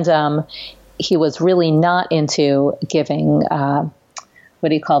 and he was really not into giving, what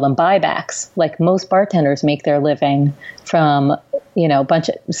do you call them, buybacks. Like most bartenders make their living from,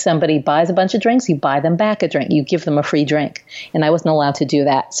 somebody buys a bunch of drinks, you buy them back a drink, you give them a free drink. And I wasn't allowed to do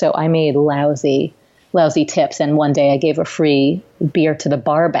that. So I made lousy tips. And one day I gave a free beer to the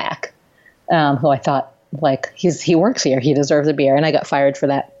bar back, who I thought, he works here, he deserves a beer. And I got fired for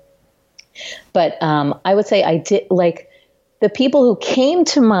that. But I would say I did, the people who came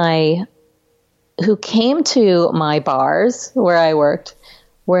to my bars where I worked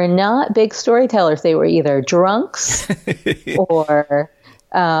were not big storytellers. They were either drunks or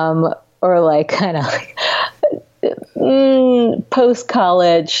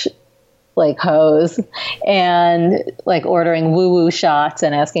post-college hoes, and ordering woo-woo shots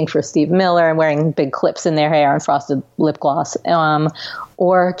and asking for Steve Miller and wearing big clips in their hair and frosted lip gloss,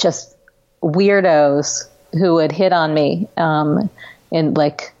 or just weirdos who would hit on me and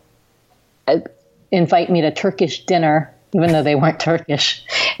invite me to Turkish dinner, even though they weren't Turkish,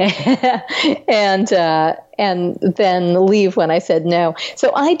 and then leave when I said no.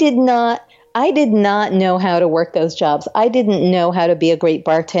 So I did not know how to work those jobs. I didn't know how to be a great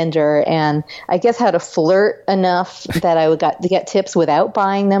bartender, and I guess how to flirt enough that I would get tips without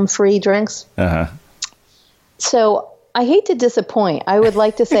buying them free drinks. Uh-huh. So I hate to disappoint. I would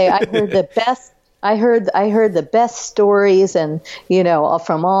like to say I heard the best. I heard the best stories, and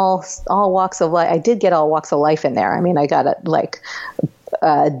from all walks of life. I did get all walks of life in there. I mean, I got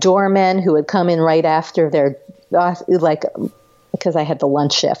doormen who would come in right after their because I had the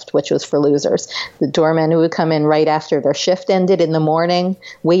lunch shift, which was for losers. The doorman who would come in right after their shift ended in the morning,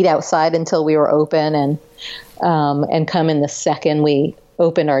 wait outside until we were open, and come in the second we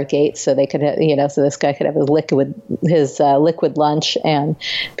opened our gates, so they could, so this guy could have his liquid lunch. And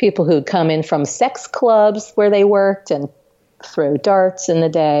people who'd come in from sex clubs where they worked and throw darts in the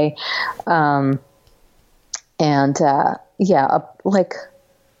day, like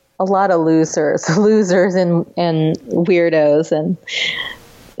a lot of losers and weirdos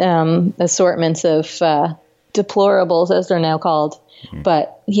and assortments of deplorables, as they're now called. Mm-hmm.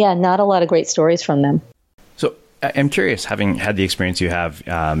 But yeah, not a lot of great stories from them. So I'm curious, having had the experience you have,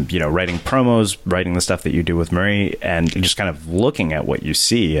 writing promos, writing the stuff that you do with Marie, and just kind of looking at what you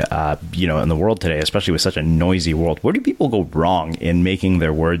see, in the world today, especially with such a noisy world. Where do people go wrong in making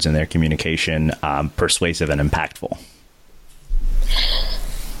their words and their communication persuasive and impactful?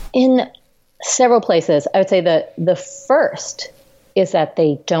 In several places. I would say that the first is that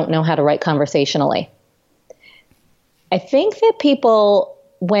they don't know how to write conversationally. I think that people,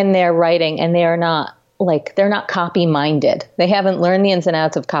 when they're writing, and they're not copy minded, they haven't learned the ins and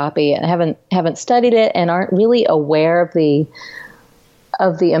outs of copy and haven't studied it and aren't really aware of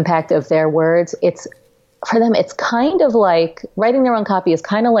the impact of their words. For them, it's kind of like writing their own copy is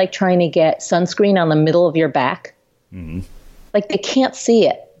kind of like trying to get sunscreen on the middle of your back. Mm-hmm. Like they can't see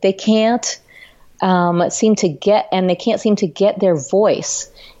it. They can't seem to get their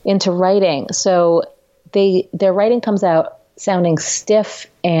voice into writing. So their writing comes out sounding stiff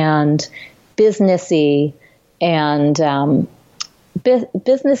and businessy and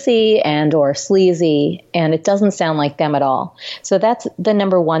or sleazy, and it doesn't sound like them at all. So that's the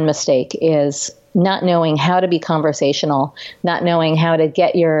number one mistake, is not knowing how to be conversational, not knowing how to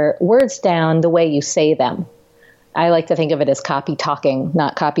get your words down the way you say them. I like to think of it as copy talking,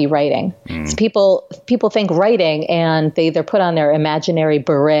 not copy writing. So people think writing, and they either put on their imaginary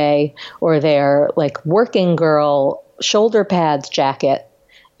beret or their like working girl shoulder pads jacket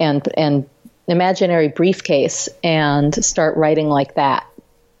and imaginary briefcase and start writing like that.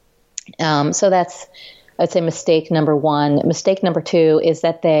 So that's, I'd say, mistake number one. Mistake number two is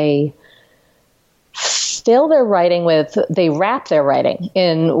that they wrap their writing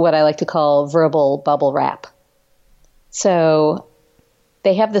in what I like to call verbal bubble wrap. So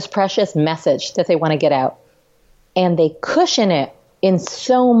they have this precious message that they want to get out, and they cushion it in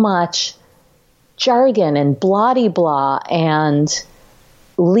so much jargon and blah-de-blah and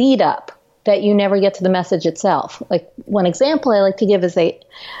lead up that you never get to the message itself. Like one example I like to give is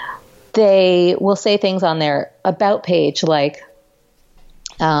they will say things on their about page like,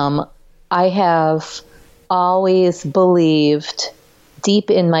 I have always believed deep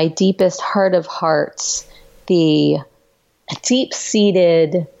in my deepest heart of hearts the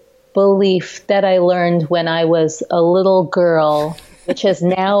deep-seated belief that I learned when I was a little girl, which has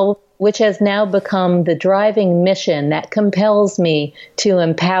now become the driving mission that compels me to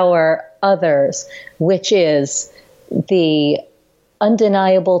empower others, which is the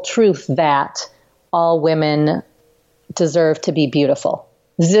undeniable truth that all women deserve to be beautiful,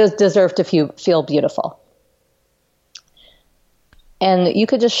 deserve to feel beautiful. And you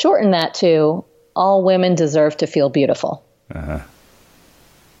could just shorten that to all women deserve to feel beautiful. Uh-huh.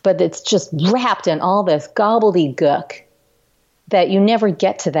 But it's just wrapped in all this gobbledygook that you never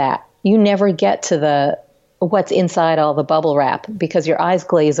get to that. You never get to what's inside all the bubble wrap because your eyes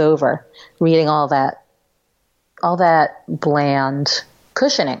glaze over reading all that bland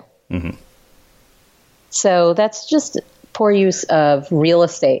cushioning. Mm-hmm. So that's just poor use of real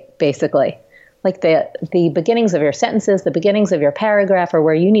estate, basically. Like the beginnings of your sentences, the beginnings of your paragraph are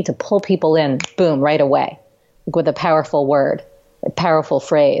where you need to pull people in, boom, right away, like with a powerful word, a powerful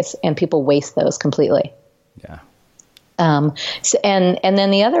phrase, and people waste those completely. Yeah. And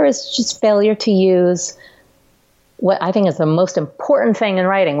then the other is just failure to use what I think is the most important thing in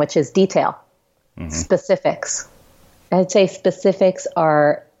writing, which is detail, specifics. I'd say specifics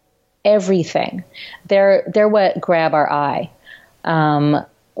are everything. They're what grab our eye.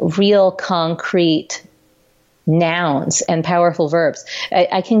 Real concrete nouns and powerful verbs.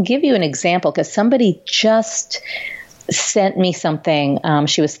 I can give you an example because somebody just sent me something.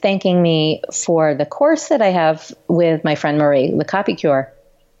 She was thanking me for the course that I have with my friend Marie, the Copy Cure,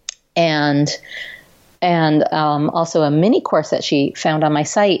 and also a mini course that she found on my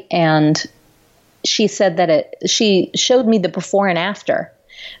site. And she said that she showed me the before and after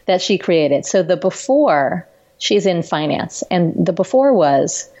that she created. So the before, she's in finance, and the before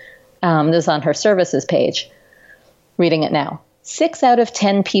was, this is on her services page, reading it now. 6 out of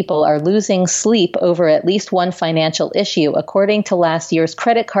 10 people are losing sleep over at least one financial issue, according to last year's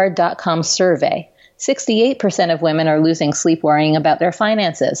creditcard.com survey. 68% of women are losing sleep worrying about their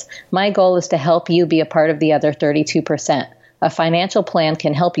finances. My goal is to help you be a part of the other 32%. A financial plan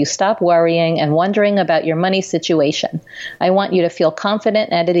can help you stop worrying and wondering about your money situation. I want you to feel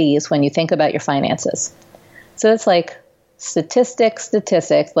confident and at ease when you think about your finances. So it's like statistics,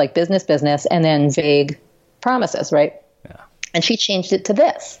 like business, and then vague promises, right? Yeah. And she changed it to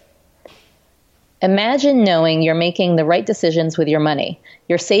this. Imagine knowing you're making the right decisions with your money.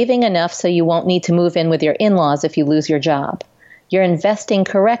 You're saving enough so you won't need to move in with your in-laws if you lose your job. You're investing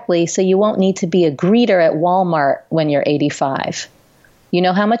correctly so you won't need to be a greeter at Walmart when you're 85. You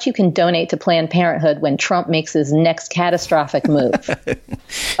know how much you can donate to Planned Parenthood when Trump makes his next catastrophic move.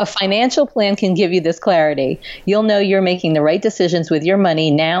 A financial plan can give you this clarity. You'll know you're making the right decisions with your money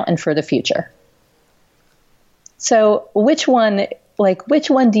now and for the future. So which one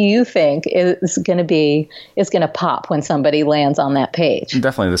do you think is going to pop when somebody lands on that page?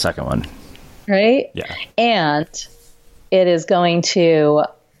 Definitely the second one. Right? Yeah. And it's going to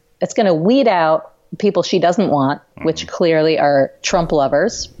weed out people she doesn't want, which clearly are Trump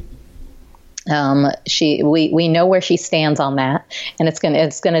lovers. We know where she stands on that, and it's going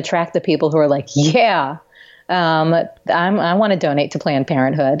to attract the people who are like, yeah, I want to donate to Planned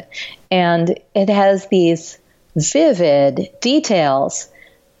Parenthood, and it has these vivid details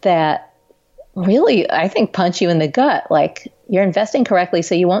that really, I think, punch you in the gut. Like, you're investing correctly,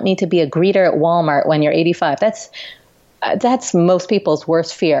 so you won't need to be a greeter at Walmart when you're 85. That's most people's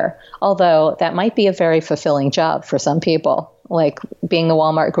worst fear, although that might be a very fulfilling job for some people, like being the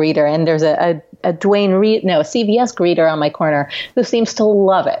Walmart greeter. And there's a CVS greeter on my corner who seems to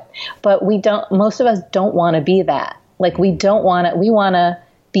love it. But most of us don't want to be that. Like, we want to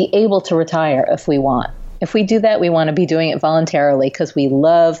be able to retire if we want. If we do that, we want to be doing it voluntarily because we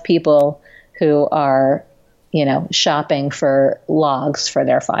love people who are, shopping for logs for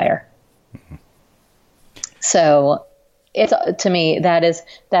their fire. Mm-hmm. So to me,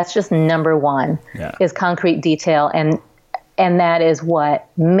 that's just number one, is concrete detail. And that is what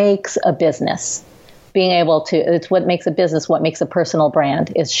makes a business. It's what makes a business, what makes a personal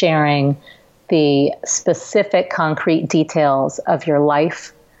brand, is sharing the specific concrete details of your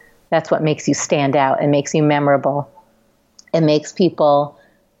life. That's what makes you stand out and makes you memorable. It makes people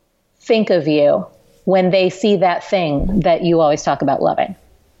think of you when they see that thing that you always talk about loving.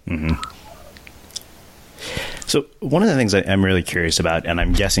 Mm-hmm. So one of the things I'm really curious about, and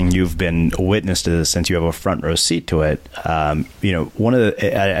I'm guessing you've been a witness to this since you have a front row seat to it. I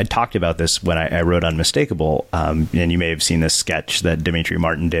talked about this when I wrote Unmistakable, and you may have seen this sketch that Dimitri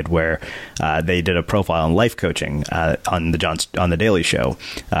Martin did, where they did a profile on life coaching on the Daily Show.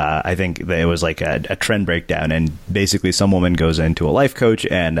 I think that it was like a trend breakdown, and basically some woman goes into a life coach,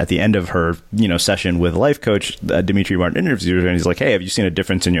 and at the end of her session with a life coach, Dimitri Martin interviews her, and he's like, "Hey, have you seen a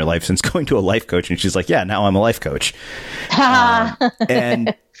difference in your life since going to a life coach?" And she's like, "Yeah, now I'm a life coach."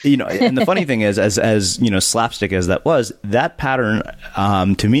 And the funny thing is, as slapstick as that was, that pattern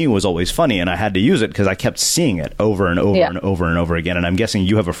to me was always funny, and I had to use it because I kept seeing it over and over and over and over again. And I'm guessing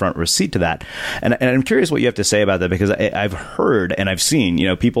you have a front row seat to that. And I'm curious what you have to say about that, because I've heard and I've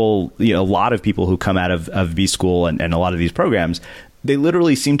seen people, a lot of people who come out of B School and a lot of these programs, they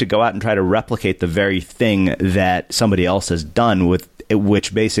literally seem to go out and try to replicate the very thing that somebody else has done, with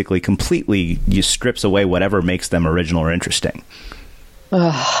which basically completely strips away whatever makes them original or interesting.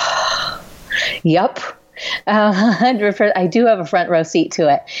 Yep. 100%. I do have a front row seat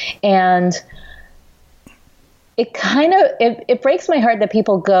to it. And it breaks my heart that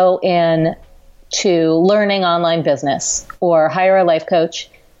people go in to learning online business or hire a life coach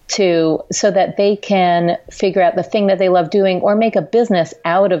so that they can figure out the thing that they love doing or make a business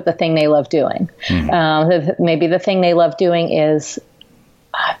out of the thing they love doing. Mm-hmm. Maybe the thing they love doing is,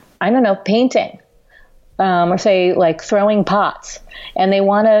 I don't know, painting, or say like throwing pots, and they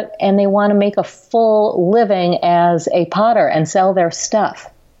want to make a full living as a potter and sell their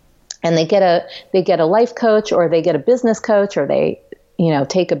stuff. And they get a life coach, or they get a business coach, or they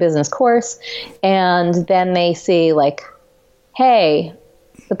take a business course, and then they see like, hey,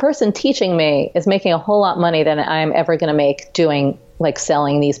 the person teaching me is making a whole lot of money than I'm ever going to make doing like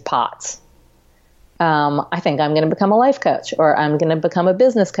selling these pots. I think I'm going to become a life coach, or I'm going to become a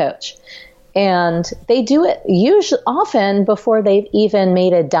business coach. And they do it often before they've even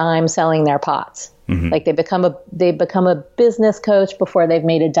made a dime selling their pots. Mm-hmm. Like they become a business coach before they've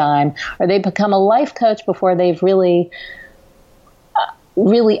made a dime, or they become a life coach before they've really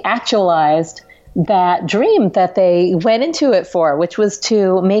actualized that dream that they went into it for, which was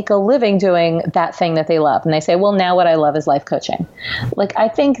to make a living doing that thing that they love. And they say, well, now what I love is life coaching. Like, I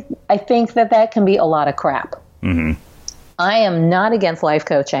think that can be a lot of crap. Mm-hmm. I am not against life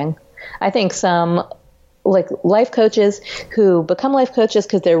coaching. I think some like life coaches who become life coaches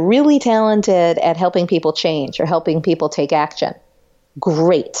because they're really talented at helping people change or helping people take action.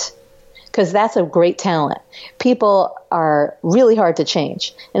 Great. Because that's a great talent. People are really hard to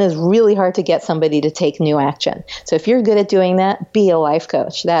change, and it's really hard to get somebody to take new action. So if you're good at doing that, be a life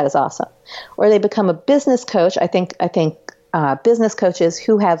coach. That is awesome. Or they become a business coach. I think business coaches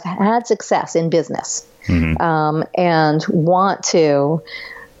who have had success in business and want to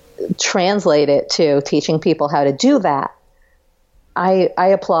translate it to teaching people how to do that. I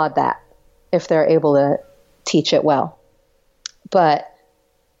applaud that if they're able to teach it well. But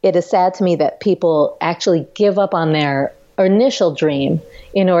it is sad to me that people actually give up on their initial dream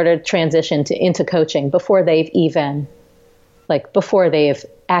in order to transition into coaching before they've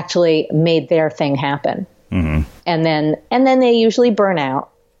actually made their thing happen. Mm-hmm. And then they usually burn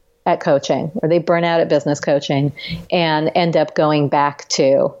out at coaching, or they burn out at business coaching and end up going back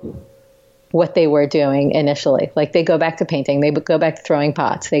to what they were doing initially. Like they go back to painting, they go back to throwing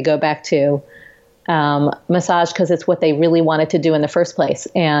pots, they go back to massage because it's what they really wanted to do in the first place.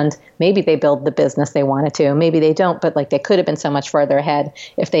 And maybe they build the business they wanted to, maybe they don't, but like they could have been so much farther ahead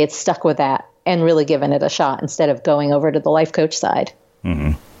if they had stuck with that and really given it a shot instead of going over to the life coach side.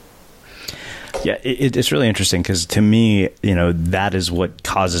 Mm-hmm. Yeah, it's really interesting because to me, that is what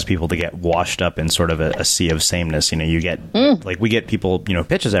causes people to get washed up in sort of a sea of sameness. You get we get people,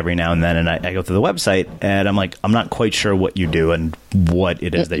 pitches every now and then, and I go through the website and I'm like, I'm not quite sure what you do and what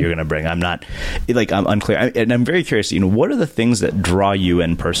it is that you're going to bring. I'm unclear. And I'm very curious, what are the things that draw you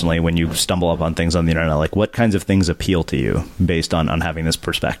in personally when you stumble upon things on the internet? Like what kinds of things appeal to you based on having this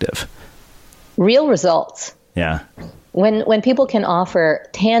perspective? Real results. Yeah. When people can offer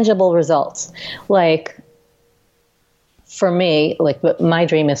tangible results, like for me, like my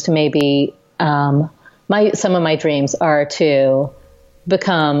dream is to maybe, some of my dreams are to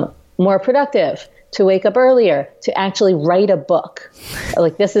become more productive, to wake up earlier, to actually write a book.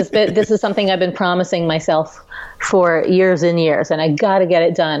 Like this is something I've been promising myself for years and years, and I got to get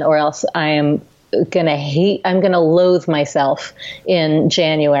it done or else I'm going to loathe myself in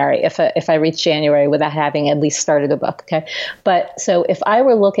January if I reach January without having at least started a book. Okay. But so if I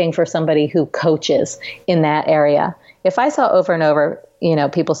were looking for somebody who coaches in that area, if I saw over and over,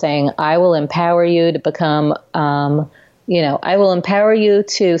 people saying, I will empower you to become, I will empower you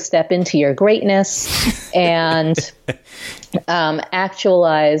to step into your greatness and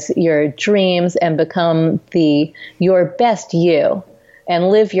actualize your dreams and become your best you. And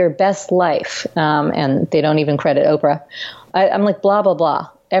live your best life. And they don't even credit Oprah. I'm like, blah, blah, blah.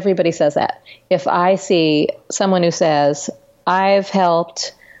 Everybody says that. If I see someone who says, I've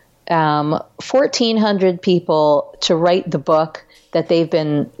helped 1,400 people to write the book that they've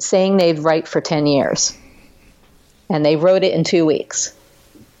been saying they'd write for 10 years. And they wrote it in 2 weeks.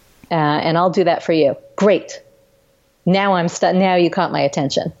 And I'll do that for you. Great. Now now you caught my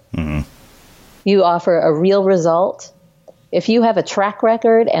attention. Mm-hmm. You offer a real result. If you have a track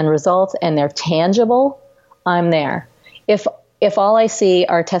record and results and they're tangible, I'm there. If all I see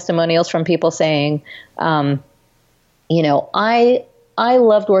are testimonials from people saying, I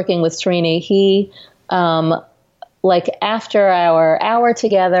loved working with Srini. He, after our hour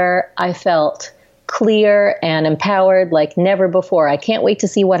together, I felt clear and empowered like never before. I can't wait to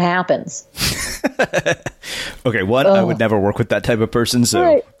see what happens. Okay, I would never work with that type of person, so...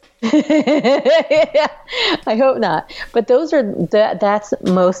 Right. Yeah, I hope not. But that's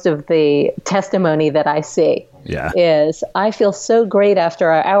most of the testimony that I see. Yeah. Is I feel so great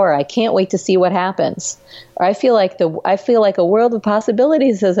after our hour. I can't wait to see what happens. Or I feel like a world of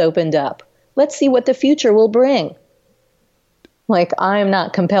possibilities has opened up. Let's see what the future will bring. Like I'm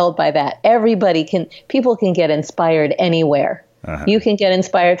not compelled by that. People can get inspired anywhere. Uh-huh. You can get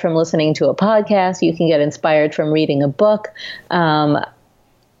inspired from listening to a podcast. You can get inspired from reading a book.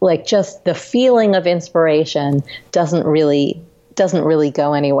 Like just the feeling of inspiration doesn't really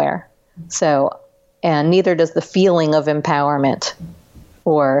go anywhere. So, and neither does the feeling of empowerment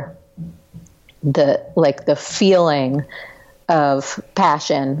or the feeling of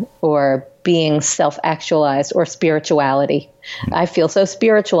passion or being self-actualized or spirituality. I feel so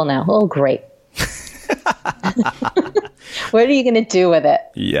spiritual now. Oh, great. What are you going to do with it?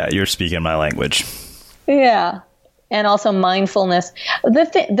 Yeah, you're speaking my language. Yeah. And also mindfulness.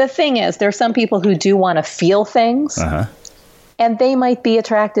 The thing is, there are some people who do want to feel things, uh-huh. and they might be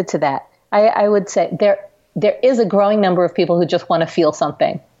attracted to that. I would say there is a growing number of people who just want to feel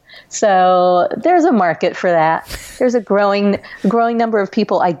something. So there's a market for that. There's a growing number of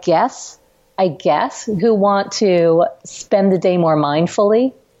people, I guess, who want to spend the day more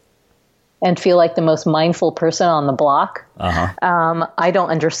mindfully. and feel like the most mindful person on the block. I don't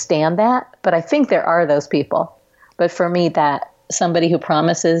understand that, but I think there are those people. But for me, that somebody who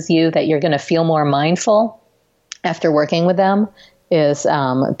promises you that you're going to feel more mindful after working with them is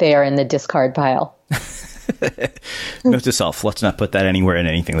they are in the discard pile. Note to self, let's not put that anywhere in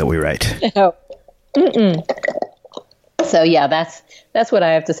anything that we write. No. So yeah, that's what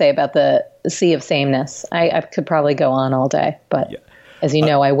I have to say about the sea of sameness. I could probably go on all day, but as you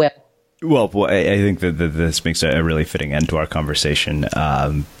know, I will. Well, I think that this makes a really fitting end to our conversation.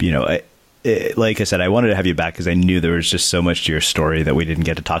 Like I said, I wanted to have you back because I knew there was just so much to your story that we didn't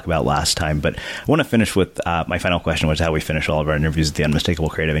get to talk about last time. But I want to finish with my final question, which is how we finish all of our interviews at the Unmistakable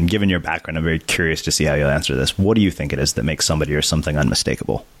Creative. And given your background, I'm very curious to see how you'll answer this. What do you think it is that makes somebody or something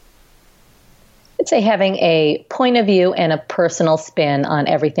unmistakable? I'd say having a point of view and a personal spin on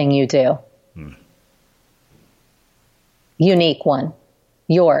everything you do. Unique one.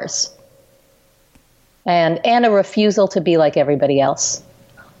 Yours. And a refusal to be like everybody else.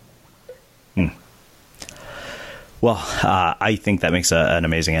 Well, I think that makes an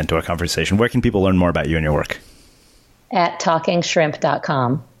amazing end to our conversation. Where can people learn more about you and your work? At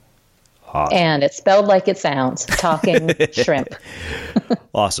talkingshrimp.com. Awesome. And it's spelled like it sounds, Talking Shrimp.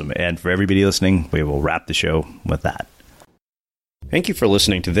 Awesome. And for everybody listening, we will wrap the show with that. Thank you for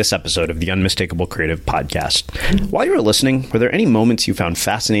listening to this episode of the Unmistakable Creative Podcast. While you were listening, were there any moments you found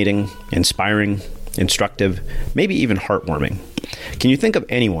fascinating, inspiring, instructive, maybe even heartwarming? Can you think of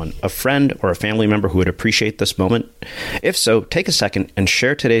anyone, a friend or a family member who would appreciate this moment? If so, take a second and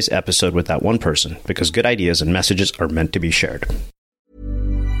share today's episode with that one person, because good ideas and messages are meant to be shared.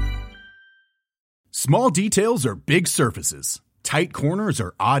 Small details are big surfaces. Tight corners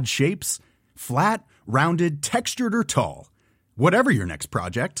are odd shapes. Flat, rounded, textured, or tall. Whatever your next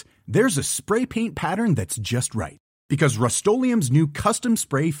project, there's a spray paint pattern that's just right. Because Rust-Oleum's new Custom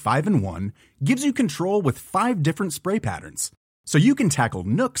Spray 5-in-1 gives you control with 5 different spray patterns. So you can tackle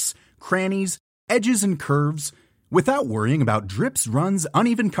nooks, crannies, edges, and curves without worrying about drips, runs,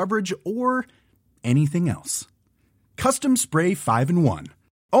 uneven coverage, or anything else. Custom Spray 5-in-1.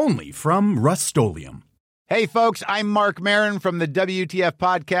 Only from Rust-Oleum. Hey, folks, I'm Mark Maron from the WTF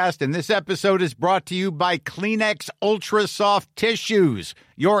Podcast, and this episode is brought to you by Kleenex Ultra Soft Tissues,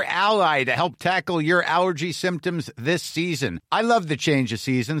 your ally to help tackle your allergy symptoms this season. I love the change of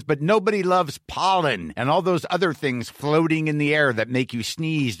seasons, but nobody loves pollen and all those other things floating in the air that make you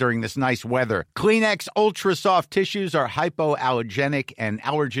sneeze during this nice weather. Kleenex Ultra Soft Tissues are hypoallergenic and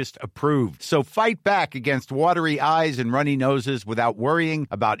allergist approved, so fight back against watery eyes and runny noses without worrying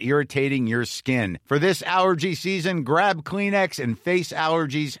about irritating your skin. For this allergy season, grab Kleenex and face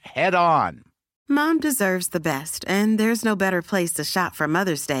allergies head on. Mom deserves the best, and there's no better place to shop for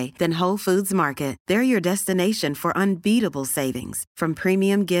Mother's Day than Whole Foods Market. They're your destination for unbeatable savings, from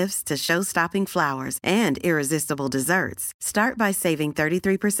premium gifts to show-stopping flowers and irresistible desserts. Start by saving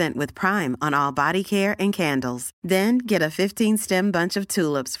 33% with Prime on all body care and candles. Then get a 15-stem bunch of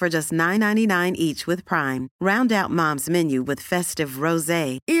tulips for just $9.99 each with Prime. Round out Mom's menu with festive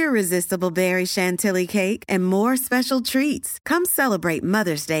rosé, irresistible berry chantilly cake, and more special treats. Come celebrate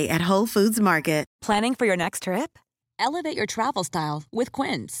Mother's Day at Whole Foods Market. Planning for your next trip? Elevate your travel style with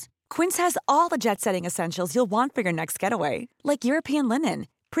Quince. Quince has all the jet-setting essentials you'll want for your next getaway, like European linen,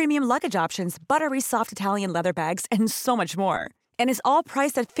 premium luggage options, buttery soft Italian leather bags, and so much more. And is all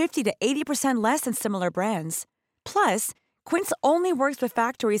priced at 50 to 80% less than similar brands. Plus, Quince only works with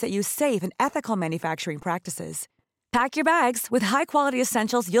factories that use safe and ethical manufacturing practices. Pack your bags with high-quality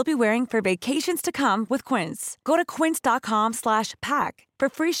essentials you'll be wearing for vacations to come with Quince. Go to quince.com/pack for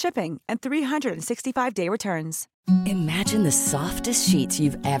free shipping and 365-day returns. Imagine the softest sheets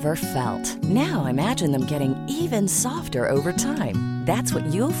you've ever felt. Now imagine them getting even softer over time. That's what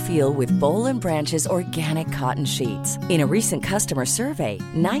you'll feel with Boll & Branch's organic cotton sheets. In a recent customer survey,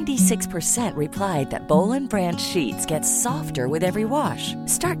 96% replied that Boll & Branch sheets get softer with every wash.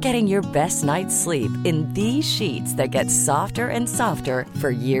 Start getting your best night's sleep in these sheets that get softer and softer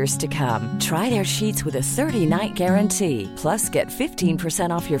for years to come. Try their sheets with a 30-night guarantee. Plus, get 15%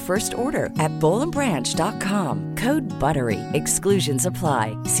 off your first order at bollandbranch.com. Code BUTTERY. Exclusions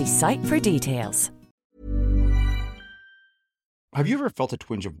apply. See site for details. Have you ever felt a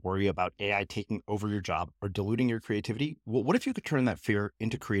twinge of worry about AI taking over your job or diluting your creativity? Well, what if you could turn that fear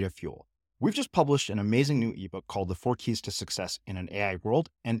into creative fuel? We've just published an amazing new ebook called The 4 Keys to Success in an AI World,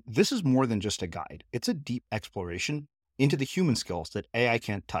 and this is more than just a guide. It's a deep exploration into the human skills that AI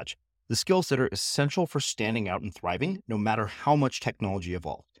can't touch, the skills that are essential for standing out and thriving, no matter how much technology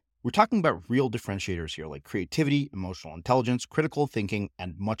evolved. We're talking about real differentiators here, like creativity, emotional intelligence, critical thinking,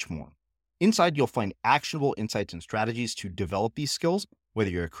 and much more. Inside, you'll find actionable insights and strategies to develop these skills,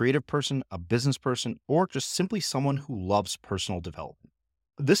 whether you're a creative person, a business person, or just simply someone who loves personal development.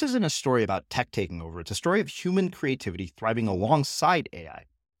 This isn't a story about tech taking over. It's a story of human creativity thriving alongside AI.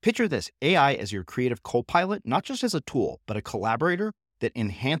 Picture this, AI as your creative co-pilot, not just as a tool, but a collaborator that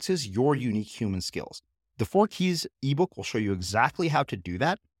enhances your unique human skills. The 4 Keys ebook will show you exactly how to do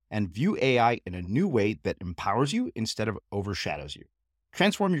that and view AI in a new way that empowers you instead of overshadows you.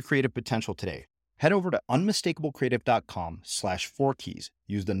 Transform your creative potential today. Head over to unmistakablecreative.com/4keys.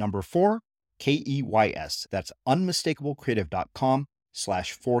 Use the number 4, KEYS. That's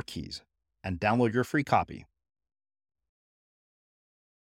unmistakablecreative.com/4keys and download your free copy.